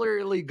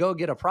voluntarily go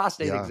get a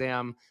prostate Yeah.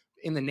 exam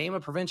in the name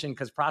of prevention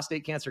because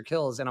prostate cancer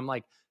kills. And I'm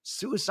like,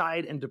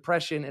 suicide and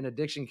depression and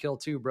addiction kill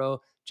too,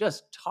 bro.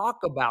 Just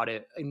talk about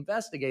it,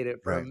 investigate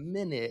it for a Right.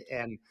 minute.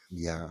 And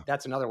Yeah.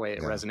 that's another way it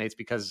Yeah. resonates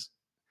because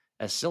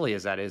as silly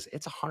as that is,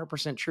 it's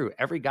 100% true.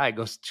 Every guy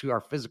goes to our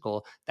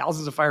physical,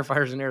 thousands of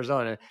firefighters in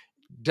Arizona,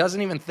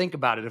 doesn't even think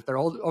about it. If they're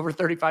over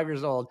 35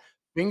 years old,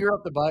 finger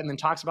up the butt and then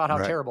talks about how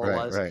Right. terrible it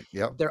Right. was. Right.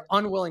 Yep. They're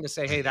unwilling to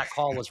say, hey, that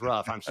call was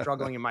rough. I'm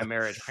struggling in my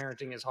marriage.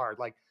 Parenting is hard.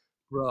 Like,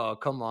 bro,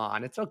 come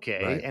on. It's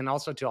okay. Right. And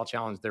also, too, I'll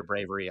challenge their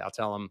bravery. I'll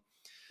tell them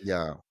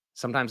Yeah.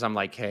 sometimes I'm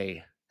like,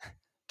 hey,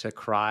 to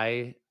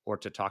cry or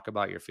to talk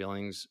about your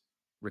feelings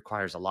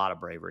requires a lot of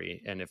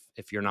bravery. And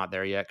if you're not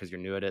there yet because you're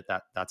new at it,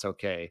 that's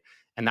okay.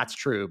 And that's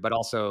true, but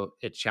also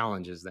it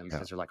challenges them Yeah.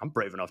 because they're like, "I'm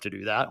brave enough to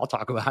do that. I'll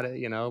talk about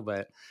it,"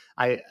 but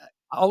I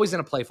always in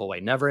a playful way,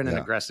 never in an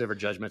Yeah. aggressive or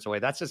judgmental way.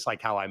 That's just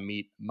like how I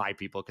meet my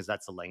people because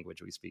that's the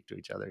language we speak to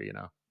each other.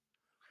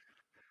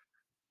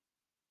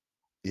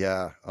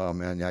 Yeah. Oh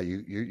man. Yeah.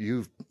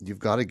 You've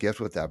got a gift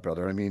with that,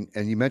 brother. I mean,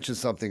 and you mentioned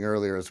something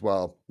earlier as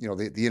well.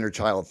 The inner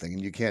child thing,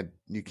 and you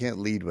can't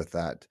lead with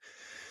that.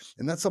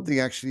 And that's something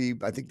actually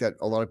I think that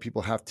a lot of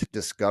people have to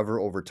discover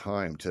over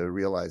time to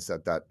realize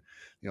that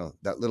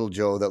little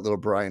Joe, that little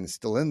Brian is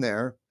still in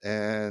there,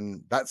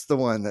 and that's the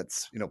one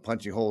that's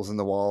punching holes in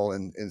the wall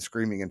and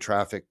screaming in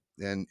traffic.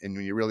 And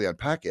when you really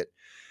unpack it,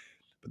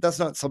 but that's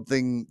not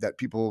something that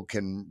people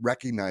can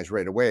recognize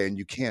right away, and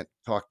you can't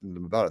talk to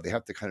them about it. They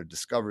have to kind of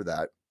discover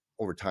that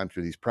over time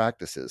through these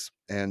practices.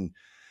 And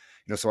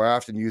so I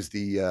often use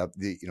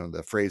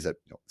the phrase that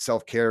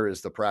self care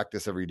is the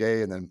practice every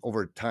day, and then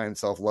over time,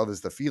 self love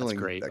is the That's feeling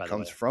great, that by the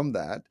comes way. from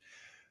that.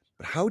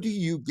 But how do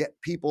you get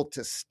people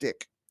to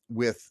stick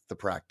with the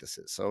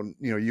practices? So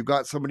you've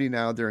got somebody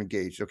now, they're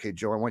engaged. Okay,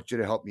 Joe, I want you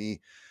to help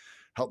me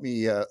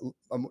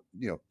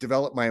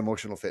develop my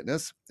emotional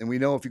fitness. And we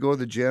know if you go to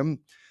the gym,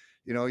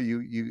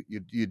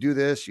 you do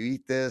this, you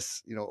eat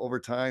this, over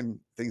time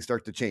things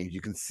start to change.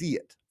 You can see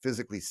it,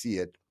 physically see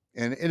it.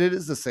 And it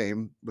is the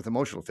same with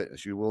emotional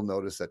fitness. You will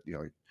notice that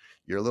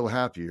you're a little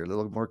happier, you're a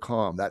little more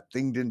calm. That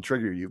thing didn't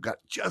trigger you. You've got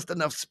just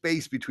enough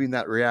space between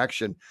that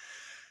reaction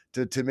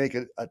to make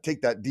it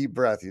take that deep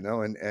breath,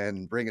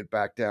 and bring it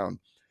back down.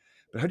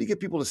 But how do you get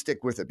people to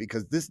stick with it?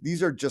 Because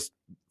these are just,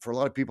 for a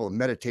lot of people,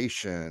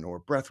 meditation or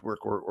breath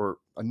work, or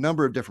a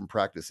number of different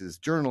practices,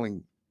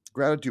 journaling,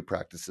 gratitude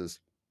practices,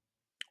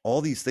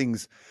 all these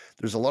things.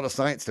 There's a lot of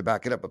science to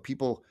back it up, but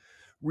people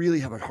really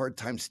have a hard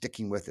time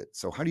sticking with it.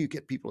 So how do you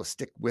get people to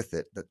stick with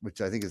it?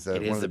 Which I think is It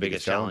one is of the the biggest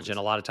biggest challenge, and challenges.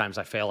 a lot of times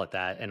I fail at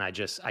that, and I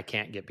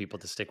can't get people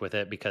to stick with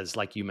it because,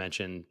 like you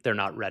mentioned, they're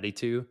not ready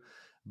to.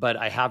 But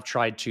I have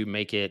tried to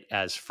make it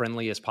as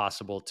friendly as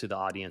possible to the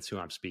audience who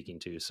I'm speaking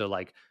to. So,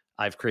 like,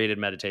 I've created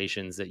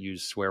meditations that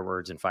use swear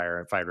words and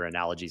fighter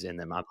analogies in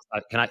them.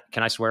 Can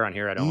I swear on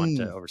here? I don't want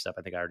to Mm. overstep.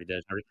 I think I already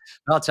did.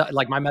 I'll tell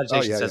like my Oh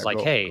meditation yeah, says yeah. like,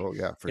 Go, hey, go.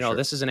 Yeah, for sure.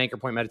 this is an anchor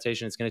point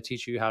meditation. It's going to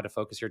teach you how to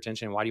focus your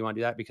attention. Why do you want to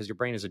do that? Because your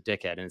brain is a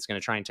dickhead, and it's going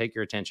to try and take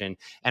your attention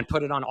and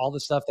put it on all the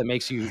stuff that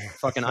makes you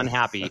fucking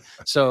unhappy.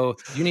 So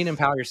you need to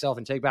empower yourself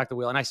and take back the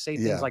wheel. And I say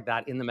things Yeah, like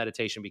that in the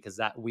meditation because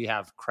that we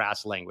have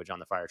crass language on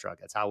the fire truck.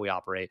 That's how we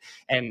operate.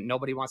 And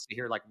nobody wants to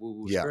hear like woo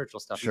woo yeah,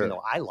 spiritual stuff, even sure.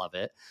 though I love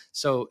it.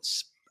 So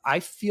I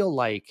feel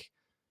like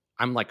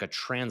I'm like a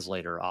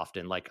translator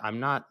often. Like I'm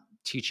not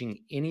teaching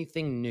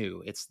anything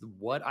new. It's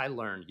what I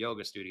learned,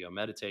 yoga studio,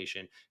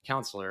 meditation,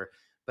 counselor,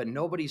 but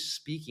nobody's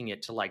speaking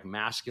it to like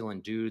masculine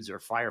dudes or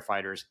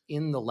firefighters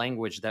in the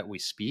language that we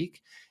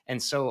speak.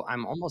 And so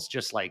I'm almost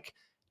just like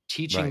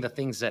teaching Right. the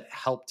things that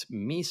helped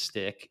me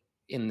stick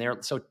in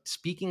their, so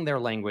speaking their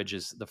language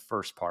is the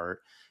first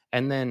part.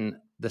 And then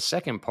the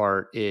second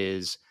part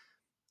is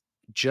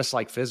just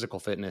like physical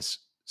fitness,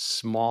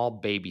 small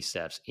baby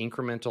steps,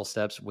 incremental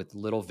steps with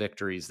little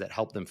victories that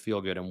help them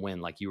feel good and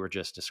win, like you were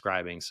just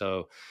describing.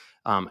 So,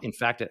 in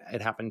fact,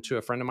 it happened to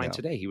a friend of mine Yeah.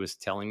 today. He was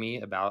telling me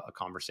about a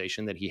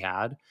conversation that he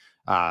had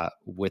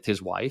with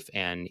his wife,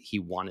 and he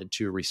wanted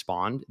to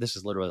respond. This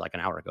is literally like an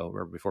hour ago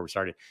or before we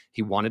started.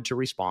 He wanted to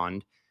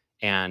respond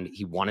and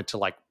he wanted to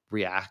like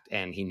react,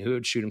 and he knew he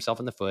would shoot himself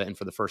in the foot. And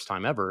for the first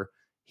time ever,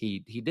 he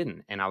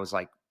didn't. And I was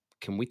like,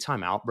 can we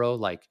time out, bro?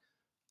 Like,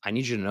 I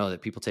need you to know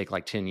that people take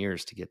like 10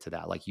 years to get to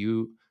that. Like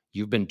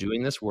you've been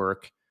doing this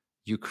work,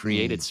 you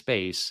created Mm.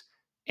 space,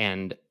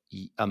 and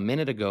a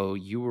minute ago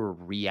you were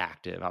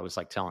reactive. I was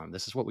like telling him,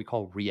 this is what we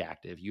call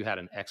reactive. You had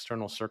an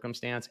external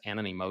circumstance and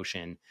an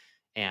emotion,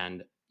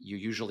 and you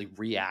usually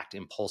react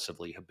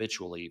impulsively,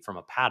 habitually from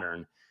a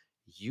pattern.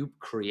 You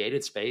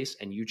created space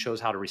and you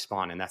chose how to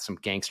respond. And that's some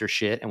gangster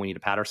shit. And we need to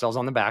pat ourselves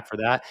on the back for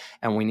that.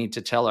 And we need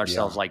to tell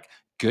ourselves, Yeah. like,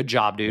 good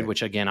job, dude. Right.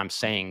 Which again, I'm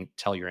saying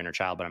tell your inner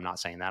child, but I'm not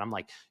saying that. I'm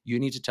like, you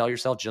need to tell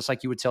yourself, just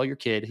like you would tell your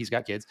kid, he's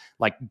got kids,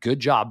 like, good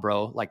job,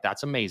 bro. Like,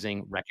 that's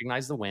amazing.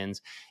 Recognize the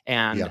wins.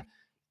 Yeah. And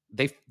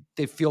they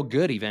they feel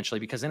good eventually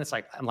because then it's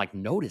like, I'm like,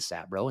 notice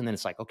that, bro. And then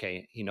it's like,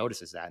 okay, he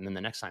notices that. And then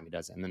the next time he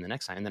does it. And then the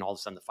next time. And then all of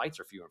a sudden the fights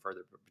are fewer and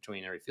further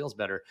between, or he feels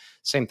better.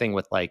 Same thing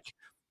with like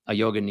a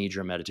yoga nidra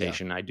Yeah.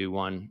 meditation. I do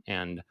one.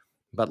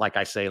 But like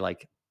I say,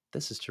 like,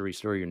 this is to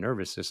restore your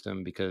nervous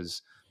system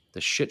because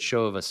the shit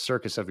show of a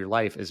circus of your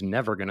life is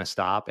never going to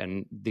stop.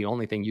 And the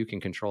only thing you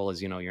can control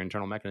is, your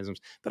internal mechanisms.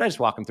 But I just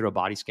walk them through a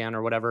body scan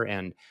or whatever.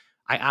 And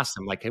I ask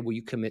them, like, hey, will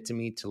you commit to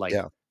me to like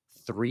Yeah.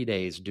 3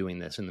 days doing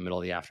this in the middle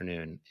of the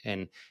afternoon?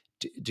 And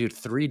dude,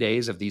 3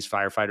 days of these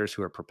firefighters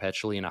who are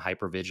perpetually in a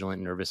hypervigilant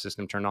nervous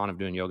system turned on of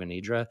doing yoga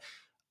nidra,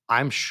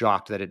 I'm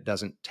shocked that it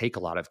doesn't take a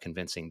lot of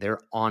convincing. They're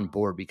on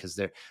board because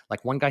they're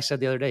like, one guy said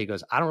the other day, he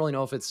goes, I don't really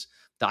know if it's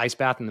the ice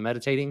bath and the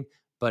meditating,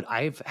 but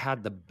I've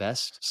had the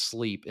best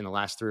sleep in the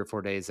last 3 or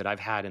 4 days that I've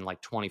had in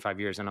like 25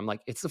 years. And I'm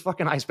like, it's the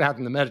fucking ice bath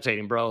and the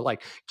meditating, bro.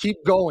 Like, keep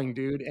going,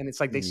 dude. And it's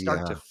like they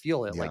start to Yeah.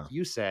 feel it, like Yeah.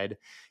 you said.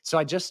 So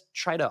I just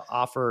try to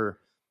offer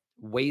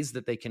ways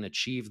that they can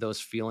achieve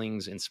those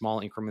feelings in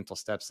small incremental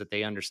steps that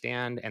they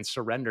understand and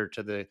surrender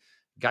to the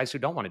guys who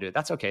don't want to do it.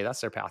 That's okay.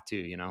 That's their path too,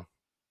 you know?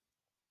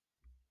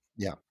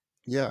 Yeah.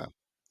 Yeah.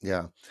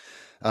 Yeah.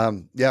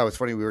 Yeah, it was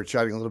funny, we were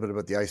chatting a little bit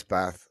about the ice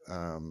bath,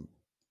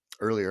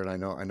 earlier, and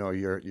I know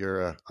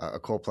you're a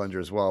cold plunger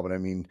as well, but I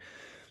mean,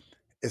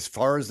 as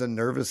far as the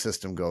nervous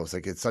system goes,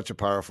 like, it's such a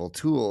powerful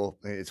tool.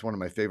 It's one of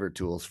my favorite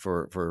tools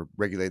for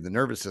regulating the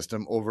nervous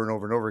system over and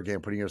over and over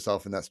again, putting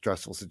yourself in that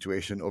stressful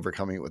situation,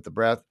 overcoming it with the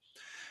breath.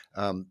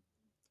 Um,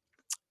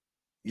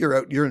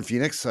 you're in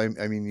Phoenix. I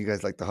mean, you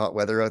guys like the hot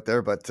weather out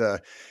there, but,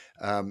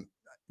 um,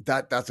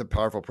 that's a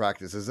powerful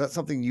practice. Is that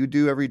something you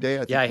do every day?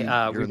 I think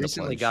Yeah, you're we in the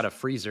recently got plunge a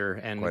freezer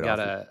and quite got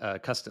often. a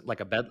custom like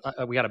a bed.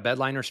 We got a bed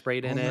liner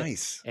sprayed Oh, in it,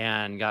 nice.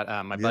 and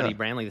got my buddy Yeah.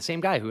 Brantley, the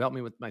same guy who helped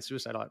me with my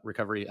suicide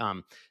recovery.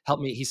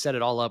 Helped me. He set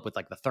it all up with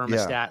like the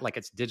Yeah. thermostat, like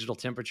it's digital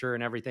temperature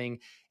and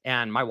everything.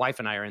 And my wife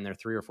and I are in there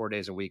 3 or 4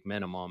 days a week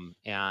minimum.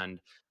 And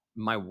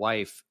my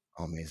wife,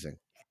 Oh, amazing.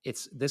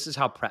 it's this is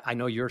how I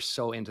know you're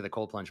so into the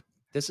cold plunge.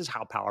 This is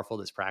how powerful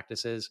this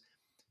practice is.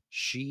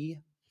 She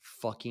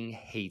fucking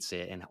hates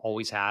it and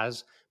always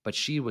has, but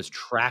she was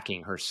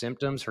tracking her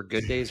symptoms, her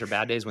good days, her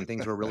bad days when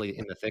things were really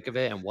in the thick of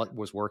it and what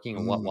was working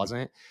and what Mm,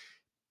 wasn't.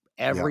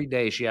 yeah, Every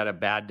day she had a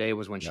bad day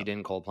was when she yeah,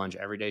 didn't cold plunge.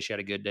 Every day she had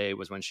a good day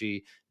was when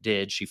she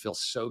did. She feels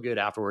so good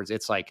afterwards.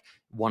 It's like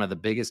one of the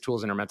biggest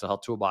tools in her mental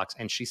health toolbox.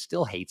 And she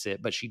still hates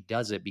it, but she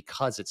does it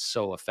because it's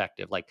so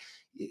effective. Like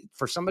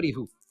for somebody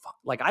who,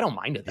 like, I don't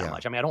mind it that yeah,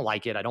 much. I mean, I don't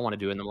like it. I don't want to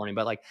do it in the morning,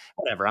 but like,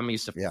 whatever. I'm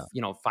used to, yeah,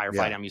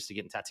 firefighting. yeah, I'm used to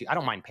getting tattooed. I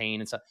don't mind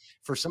pain and stuff.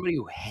 For somebody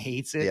who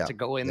hates it yeah, to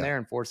go in yeah. there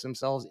and force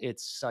themselves,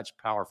 it's such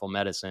powerful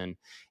medicine.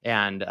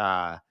 And,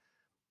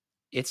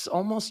 it's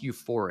almost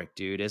euphoric,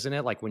 dude, isn't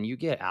it? Like when you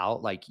get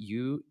out, like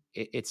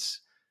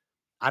it's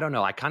I don't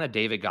know. I kind of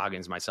David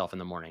Goggins myself in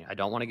the morning. I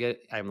don't want to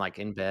I'm like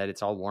in bed,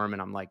 it's all warm,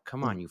 and I'm like,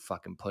 come Mm, on, you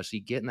fucking pussy,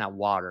 get in that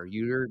water.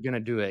 You're gonna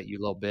do it, you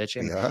little bitch.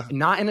 yeah, And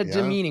not in a yeah,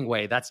 demeaning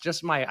way. That's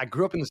just I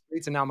grew up in the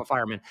streets and now I'm a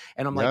fireman.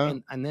 And I'm like, yeah.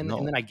 and No,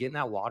 then I get in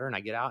that water and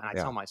I get out and I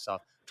yeah, tell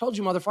myself, told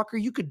you,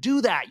 motherfucker, you could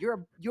do that.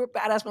 You're a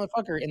badass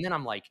motherfucker. And then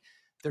I'm like,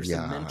 there's the yeah,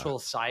 mental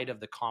side of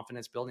the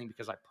confidence building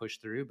because I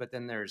pushed through, but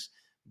then there's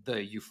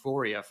the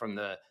euphoria from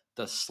the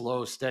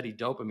slow, steady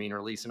dopamine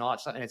release and all that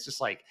stuff. And it's just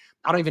like,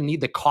 I don't even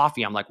need the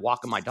coffee. I'm like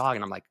walking my dog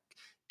and I'm like,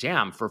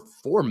 damn, for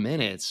 4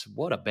 minutes,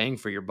 what a bang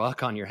for your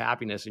buck on your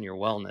happiness and your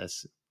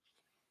wellness.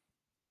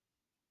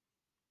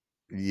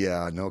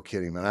 yeah. No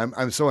kidding, man.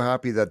 I'm so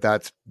happy that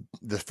that's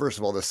the first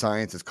of all, the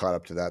science has caught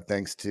up to that,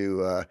 thanks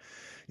to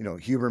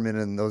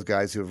Huberman and those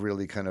guys who have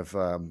really kind of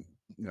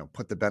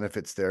put the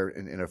benefits there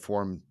in a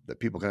form that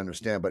people can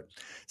understand. But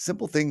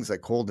simple things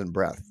like cold and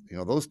breath,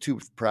 those two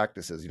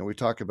practices. We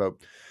talk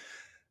about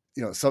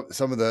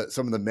some of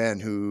the men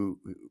who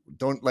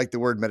don't like the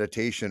word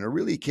meditation or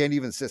really can't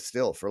even sit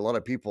still. For a lot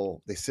of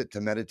people, they sit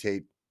to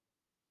meditate.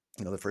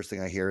 The first thing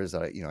I hear is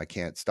that I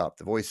can't stop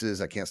the voices,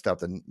 I can't stop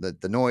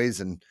the noise,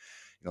 and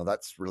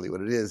that's really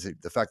what it is.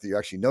 The fact that you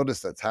actually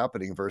notice that's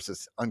happening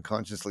versus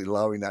unconsciously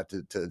allowing that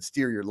to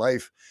steer your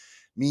life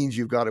means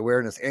you've got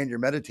awareness and you're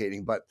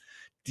meditating. But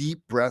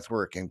deep breath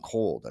work and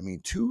cold, I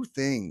mean, two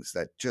things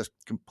that just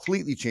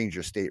completely change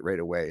your state right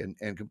away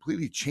and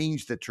completely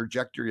change the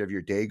trajectory of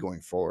your day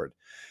going forward.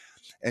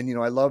 And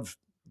I love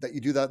that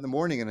you do that in the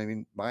morning. And I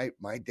mean, my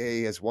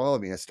day as well. I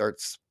mean, it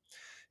starts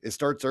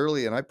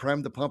early, and I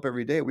prime the pump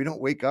every day. We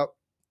don't wake up,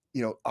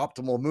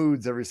 optimal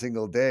moods every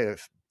single day,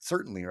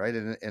 certainly, right?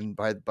 And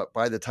by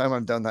the time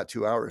I'm done that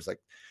 2 hours,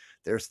 like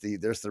there's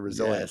the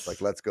resilience.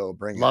 Like, Yes. let's go,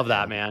 bring it. Love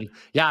that, man.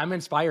 Yeah, I'm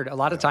inspired. A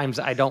lot of Yeah, times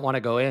I don't want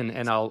to go in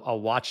and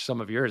I'll watch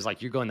some of yours.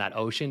 Like you're going that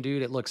ocean,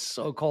 dude. It looks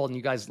so cold. And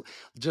you guys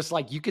just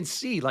like you can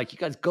see, like you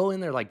guys go in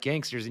there like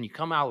gangsters and you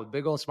come out with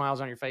big old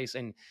smiles on your face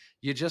and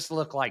you just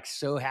look like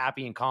so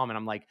happy and calm. And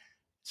I'm like,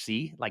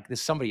 see, like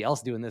there's somebody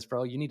else doing this,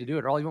 bro. You need to do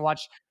it. Or I'll even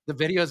watch the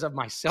videos of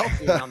myself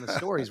doing it on the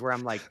stories where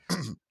I'm like,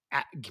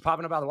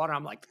 popping up out of the water.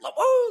 I'm like,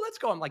 whoa, let's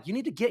go. I'm like, you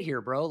need to get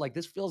here, bro. Like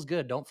this feels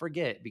good. Don't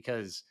forget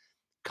because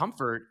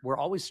comfort, we're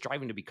always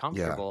striving to be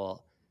yeah,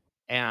 comfortable.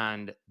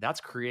 And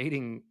that's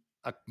creating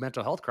a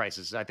mental health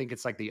crisis. I think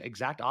it's like the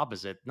exact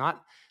opposite.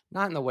 Not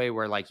in the way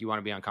where like you want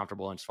to be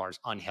uncomfortable as far as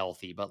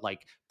unhealthy, but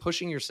like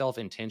pushing yourself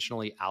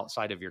intentionally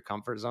outside of your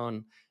comfort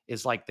zone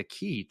is like the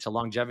key to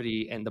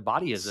longevity. And the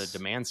body is a S-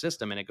 demand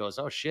system and it goes,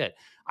 oh shit,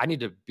 I need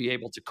to be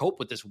able to cope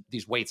with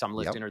these weights I'm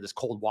yep, lifting or this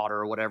cold water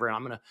or whatever.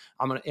 And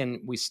and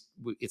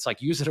it's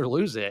like use it or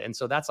lose it. And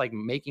so that's like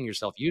making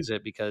yourself use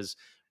it because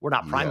we're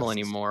not primal yes,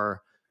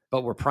 anymore,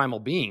 but we're primal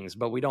beings,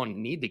 but we don't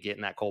need to get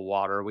in that cold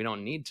water. We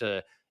don't need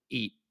to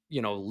eat,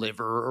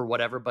 liver or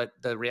whatever. But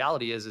the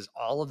reality is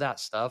all of that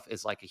stuff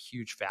is like a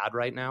huge fad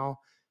right now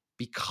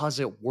because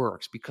it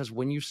works. Because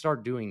when you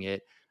start doing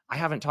it, I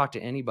haven't talked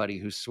to anybody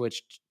who's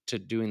switched to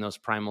doing those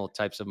primal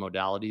types of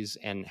modalities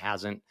and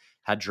hasn't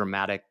had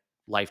dramatic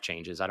life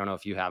changes. I don't know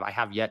if you have. I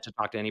have yet to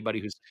talk to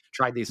anybody who's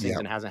tried these things yeah.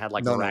 and hasn't had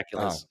like No, no,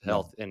 miraculous no,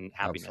 health and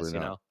happiness, absolutely you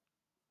not. know?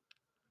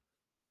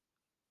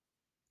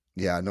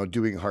 Yeah, no,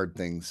 doing hard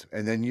things.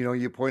 And then,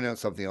 you point out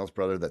something else,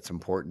 brother, that's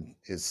important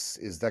is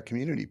that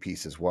community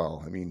piece as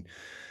well. I mean,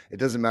 it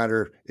doesn't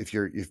matter if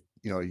you're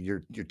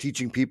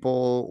teaching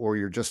people or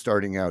you're just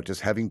starting out,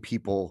 just having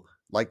people,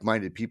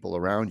 like-minded people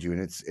around you. And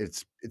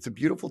it's a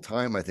beautiful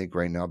time, I think,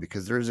 right now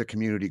because there is a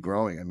community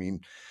growing. I mean,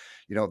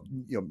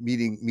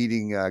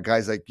 meeting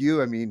guys like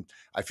you. I mean,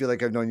 I feel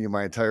like I've known you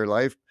my entire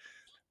life.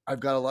 I've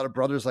got a lot of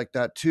brothers like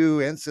that too,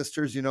 and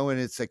sisters, and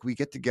it's like we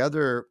get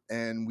together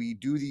and we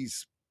do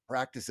these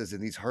practices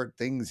and these hard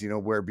things,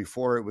 where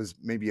before it was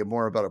maybe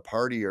more about a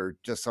party or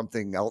just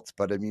something else.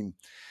 But I mean,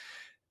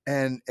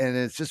 and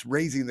it's just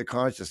raising the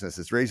consciousness,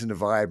 it's raising the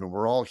vibe, and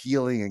we're all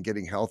healing and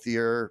getting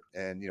healthier,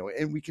 and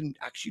and we can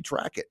actually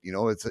track it.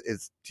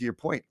 It's to your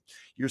point,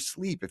 your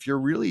sleep. If you're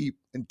really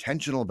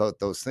intentional about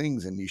those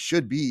things, and you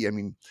should be, I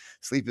mean,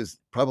 sleep is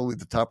probably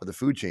the top of the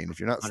food chain. If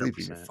you're not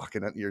sleeping,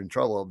 100%. you're in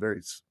trouble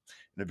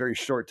in a very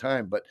short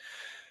time. But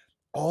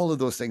all of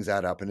those things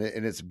add up, and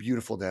it's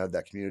beautiful to have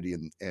that community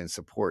and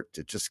support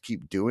to just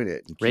keep doing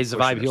it and keep Raise the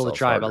pushing vibe, heal the ourselves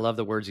tribe. I harder. love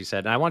the words you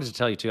said, and I wanted to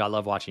tell you too, I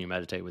love watching you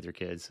meditate with your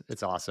kids.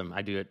 It's awesome.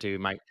 I do it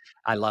too.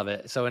 I love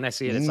it. So when I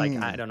see it, it's like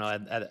I Mm. don't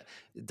know.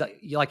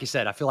 Like you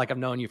said, I feel like I've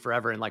known you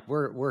forever, and like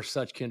we're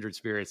such kindred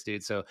spirits,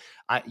 dude. So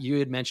you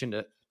had mentioned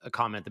a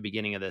comment at the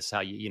beginning of this, how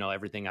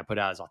everything I put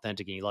out is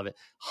authentic, and you love it.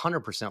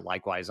 100%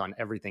 likewise on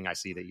everything I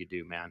see that you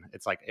do, man.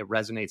 It's like it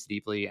resonates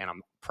deeply, and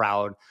I'm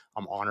proud.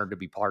 I'm honored to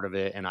be part of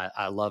it, and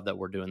I love that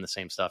we're doing the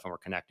same stuff and we're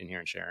connecting here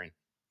and sharing.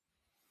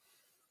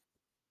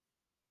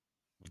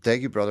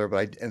 Thank you, brother.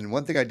 And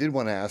one thing I did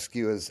want to ask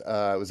you is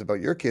was about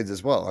your kids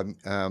as well.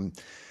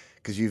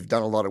 Because you've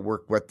done a lot of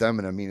work with them,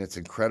 and I mean, it's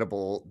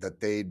incredible that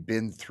they'd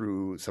been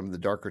through some of the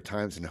darker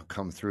times and have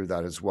come through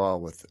that as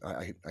well.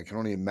 I can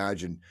only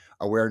imagine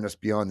awareness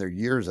beyond their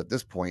years at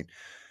this point.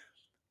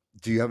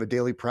 Do you have a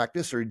daily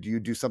practice, or do you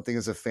do something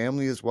as a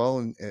family as well,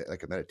 and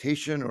like a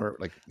meditation, or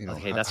like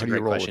Okay, that's how a do you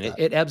great roll with question. It, that?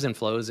 it ebbs and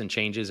flows and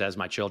changes as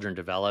my children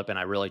develop, and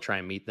I really try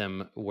and meet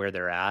them where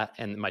they're at.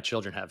 And my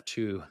children have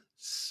two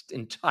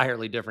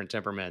entirely different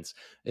temperaments.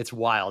 It's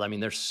wild. I mean,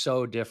 they're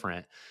so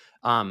different.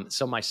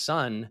 So my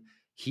son,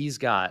 he's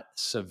got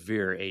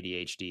severe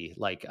ADHD.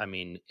 Like, I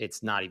mean,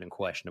 it's not even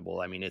questionable.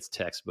 I mean, it's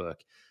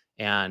textbook.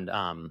 And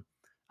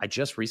I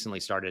just recently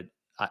started.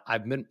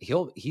 I've been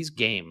he's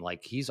game.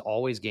 Like he's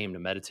always game to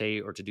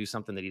meditate or to do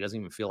something that he doesn't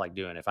even feel like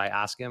doing. If I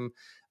ask him,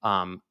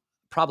 um,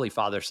 probably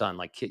father son,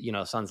 like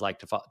sons like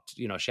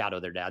to shadow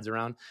their dads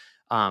around.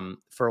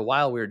 For a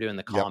while we were doing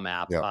the Yep. Calm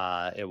app. Yep.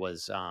 It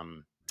was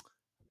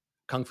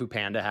Kung Fu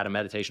Panda had a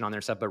meditation on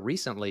their stuff, but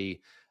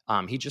recently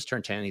he just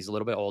turned 10. He's a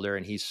little bit older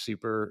and he's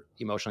super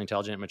emotionally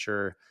intelligent and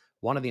mature.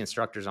 One of the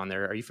instructors on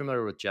there, are you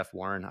familiar with Jeff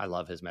Warren? I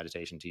love his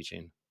meditation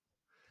teaching.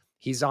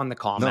 He's on the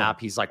Calm No. app.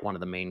 He's like one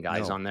of the main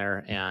guys No. on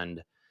there,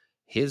 and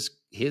his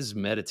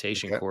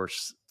meditation Okay.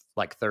 course,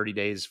 like 30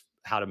 days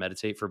how to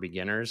meditate for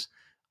beginners.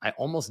 I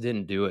almost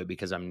didn't do it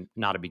because I'm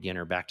not a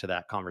beginner. Back to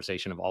that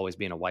conversation of always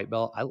being a white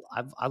belt.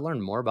 I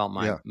learned more about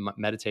Yeah. my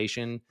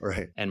meditation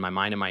Right. and my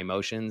mind and my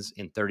emotions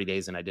in 30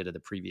 days than I did of the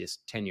previous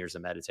 10 years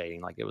of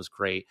meditating. Like it was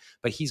great.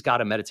 But he's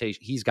got a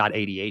meditation, he's got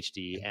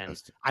ADHD, and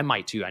Interesting. I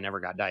might too. I never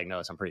got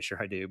diagnosed. I'm pretty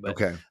sure I do. But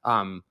Okay.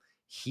 um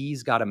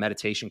he's got a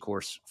meditation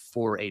course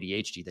for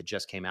ADHD that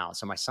just came out.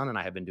 So my son and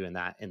I have been doing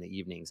that in the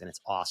evenings, and it's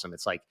awesome.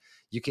 It's like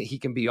he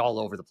can be all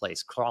over the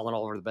place, crawling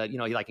all over the bed. He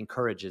like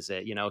encourages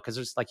it, because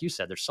there's, like you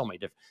said, there's so many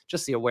different,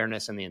 just the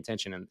awareness and the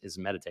intention is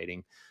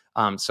meditating.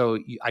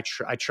 I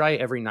try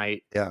every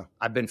night. Yeah.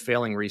 I've been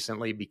failing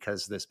recently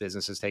because this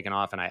business has taken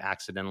off and I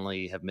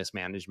accidentally have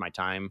mismanaged my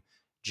time.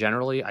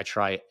 Generally, I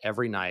try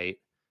every night,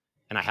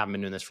 and I haven't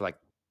been doing this for like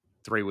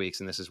 3 weeks,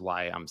 and this is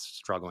why I'm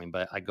struggling.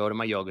 But I go to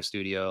my yoga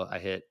studio. I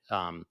hit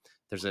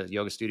there's a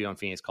yoga studio in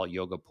Phoenix called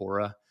Yoga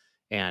Pura,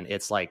 and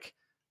it's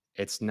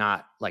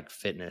not like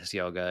fitness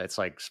yoga. It's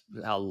like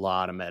a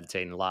lot of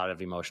meditating, a lot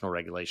of emotional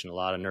regulation, a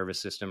lot of nervous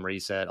system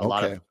reset, a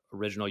lot Okay. of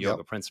original Yep.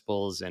 yoga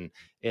principles, and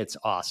it's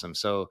awesome.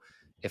 So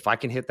if I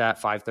can hit that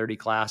 5:30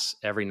 class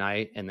every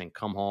night and then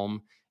come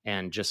home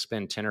and just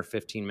spend 10 or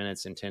 15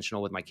 minutes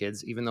intentional with my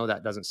kids, even though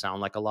that doesn't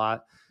sound like a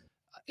lot,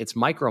 it's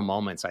micro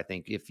moments. I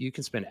think if you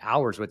can spend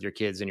hours with your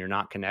kids and you're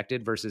not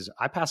connected versus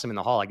I pass them in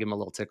the hall, I give them a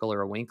little tickle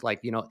or a wink,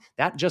 like,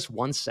 that just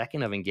 1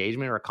 second of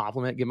engagement or a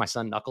compliment, give my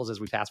son knuckles as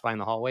we pass by in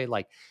the hallway.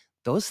 Like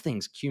those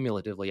things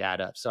cumulatively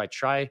add up. So I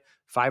try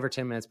 5 or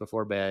 10 minutes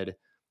before bed.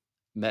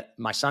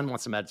 My son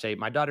wants to meditate.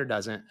 My daughter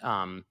doesn't.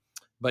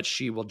 But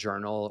she will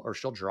journal or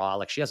she'll draw.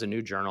 Like she has a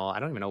new journal. I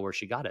don't even know where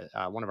she got it.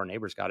 One of our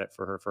neighbors got it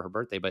for her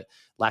birthday. But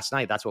last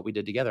night, that's what we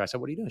did together. I said,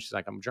 "What are you doing?" She's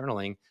like, "I'm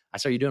journaling." I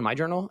said, "Are you doing my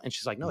journal?" And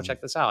she's like, "No, Mhm.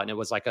 check this out." And it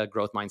was like a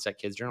growth mindset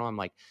kids journal. I'm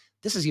like,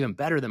 "This is even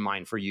better than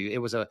mine for you." It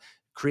was a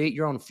create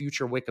your own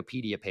future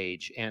Wikipedia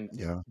page. And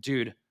Yeah.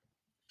 dude,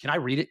 can I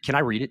read it? Can I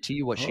read it to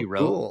you? What she Oh,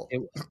 wrote? cool.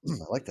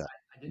 I like that.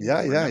 I didn't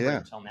Yeah, even yeah, remember it yeah,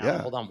 until now.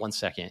 yeah. Hold on 1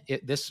 second.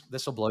 This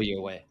will blow you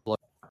away.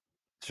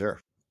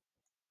 Sure.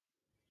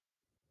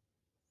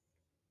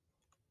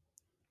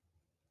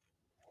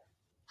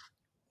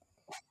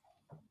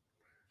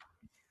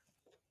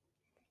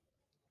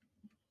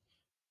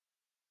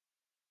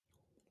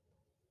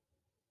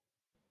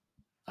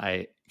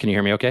 I can you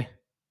hear me okay?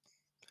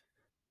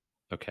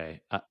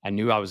 Okay. I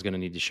knew I was gonna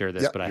need to share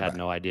this, Yeah, but I you're had back.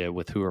 no idea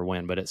with who or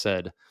when, but it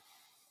said,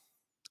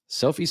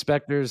 Sophie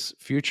Spector's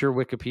future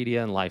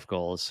Wikipedia and life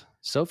goals.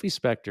 Sophie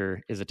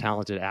Spector is a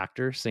talented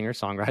actor, singer,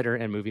 songwriter,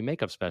 and movie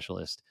makeup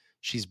specialist.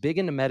 She's big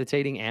into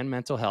meditating and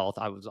mental health.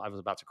 I was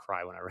about to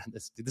cry when I read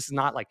this. This is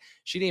not like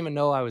she didn't even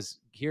know I was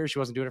here. She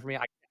wasn't doing it for me.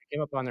 I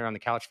came up on there on the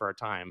couch for our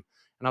time,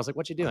 and I was like,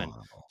 "What you doing?"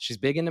 Oh, She's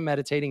big into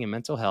meditating and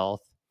mental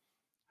health.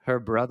 Her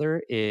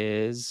brother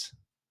is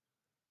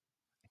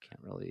I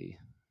can't really.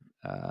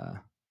 Uh,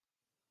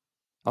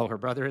 Oh, her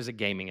brother is a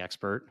gaming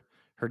expert.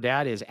 Her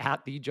dad is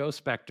at the Joe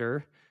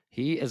Spector.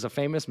 He is a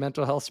famous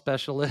mental health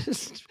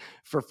specialist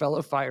for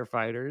fellow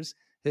firefighters.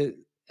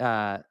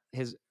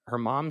 Her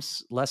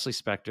mom's Leslie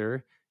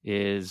Spector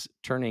is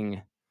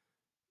turning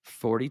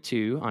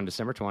 42 on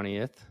December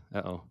 20th.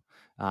 Uh-oh.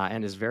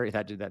 And is very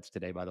that's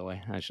today, by the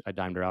way. I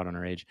dimed her out on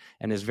her age,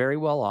 and is very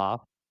well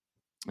off.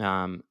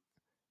 Um,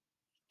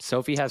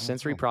 Sophie has oh,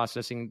 sensory wow.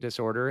 processing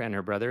disorder, and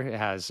her brother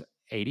has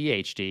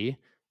ADHD.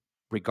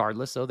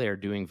 Regardless, though, they are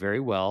doing very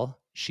well.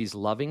 She's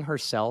loving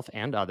herself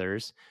and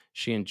others.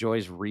 She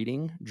enjoys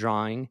reading,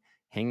 drawing,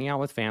 hanging out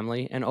with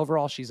family, and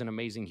overall, she's an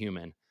amazing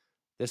human.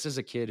 This is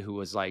a kid who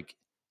was like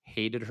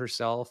hated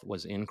herself,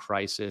 was in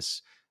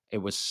crisis.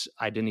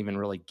 I didn't even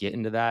really get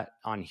into that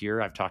on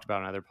here. I've talked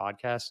about on other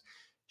podcasts.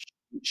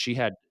 She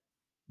had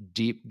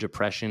deep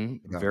depression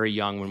Yeah. very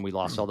young when we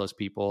lost all those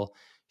people.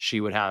 She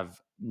would have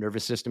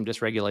nervous system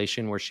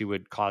dysregulation where she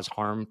would cause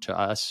harm to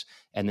us,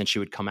 and then she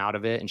would come out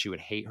of it and she would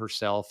hate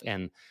herself.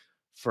 And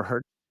for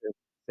her to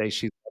say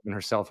she's loving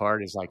herself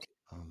hard is like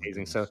Oh my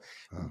amazing. So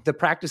goodness. Oh, the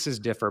practices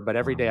differ, but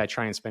every day wow. I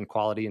try and spend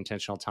quality,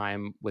 intentional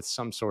time with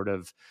some sort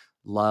of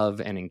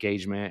love and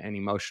engagement and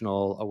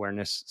emotional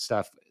awareness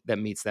stuff that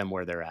meets them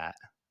where they're at.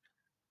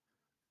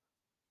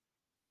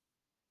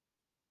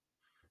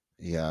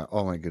 Yeah.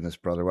 Oh my goodness,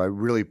 brother. Well, I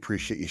really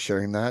appreciate you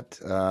sharing that.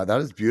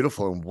 That is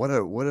beautiful, and what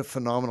a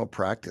phenomenal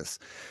practice.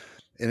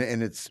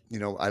 And it's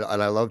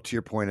I love to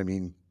your point. I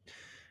mean,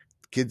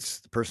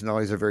 kids'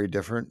 personalities are very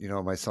different.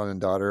 My son and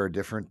daughter are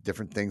different.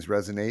 Different things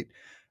resonate.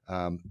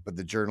 But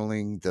the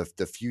journaling,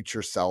 the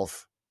future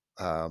self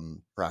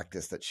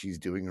practice that she's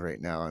doing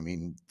right now. I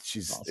mean, It's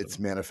it's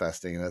awesome.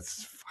 manifesting, and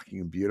that's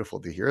fucking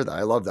beautiful to hear that.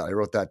 I love that. I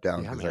wrote that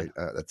down Yeah, because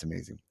man. that's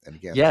amazing. And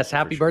again, Yes. thank you for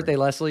Happy birthday, sharing.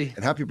 Leslie.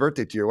 And happy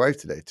birthday to your wife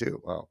today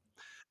too. Wow.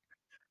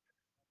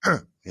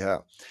 Yeah.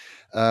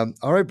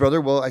 All right,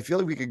 brother. Well, I feel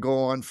like we could go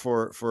on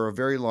for a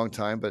very long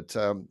time, but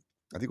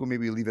I think we'll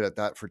maybe leave it at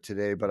that for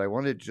today. But I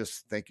wanted to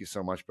just thank you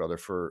so much, brother,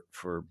 for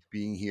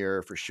being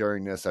here, for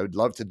sharing this. I would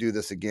love to do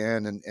this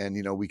again,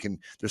 and we can.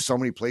 There's so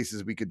many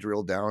places we could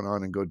drill down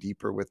on and go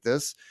deeper with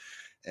this,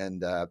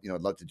 and I'd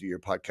love to do your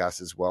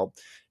podcast as well.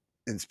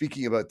 And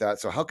speaking about that,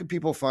 so how can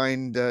people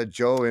find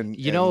Joe and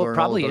learn all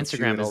Probably about you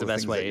Instagram and is all the the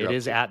best things that way. you're It up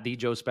is to? at the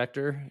Joe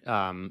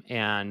Spector.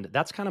 And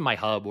that's kind of my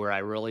hub where I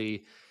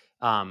really,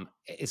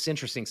 it's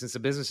interesting since the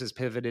business has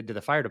pivoted to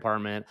the fire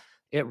department.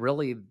 It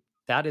really,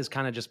 that is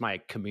kind of just my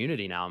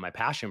community now, my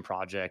passion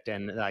project.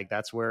 And like,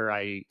 that's where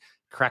I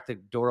crack the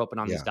door open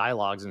on these Yeah.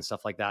 dialogues and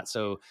stuff like that.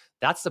 So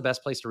that's the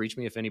best place to reach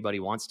me if anybody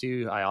wants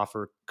to. I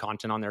offer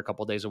content on there a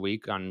couple days a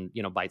week on,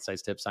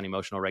 bite-sized tips on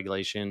emotional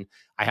regulation.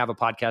 I have a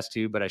podcast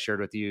too, but I shared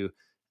with you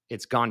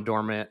it's gone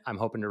dormant. I'm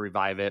hoping to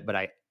revive it, but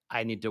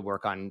I need to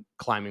work on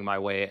climbing my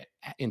way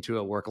into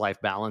a work life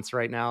balance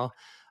right now.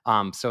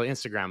 So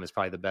Instagram is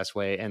probably the best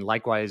way. And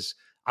likewise,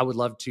 I would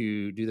love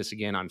to do this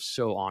again. I'm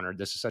so honored.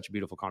 This is such a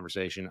beautiful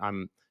conversation.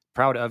 I'm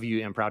proud of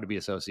you and proud to be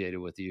associated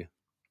with you.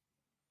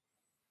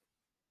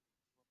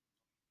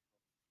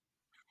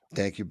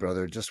 Thank you,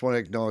 brother. Just want to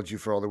acknowledge you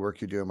for all the work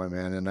you're doing, my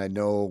man. And I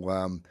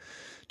know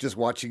just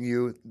watching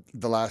you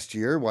the last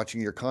year, watching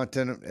your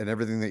content and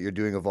everything that you're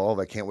doing evolve.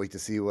 I can't wait to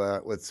see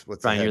what's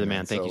Brian, you're ahead, the man.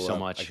 man. Thank you So so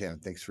much. again,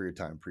 thanks for your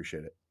time.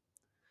 Appreciate it.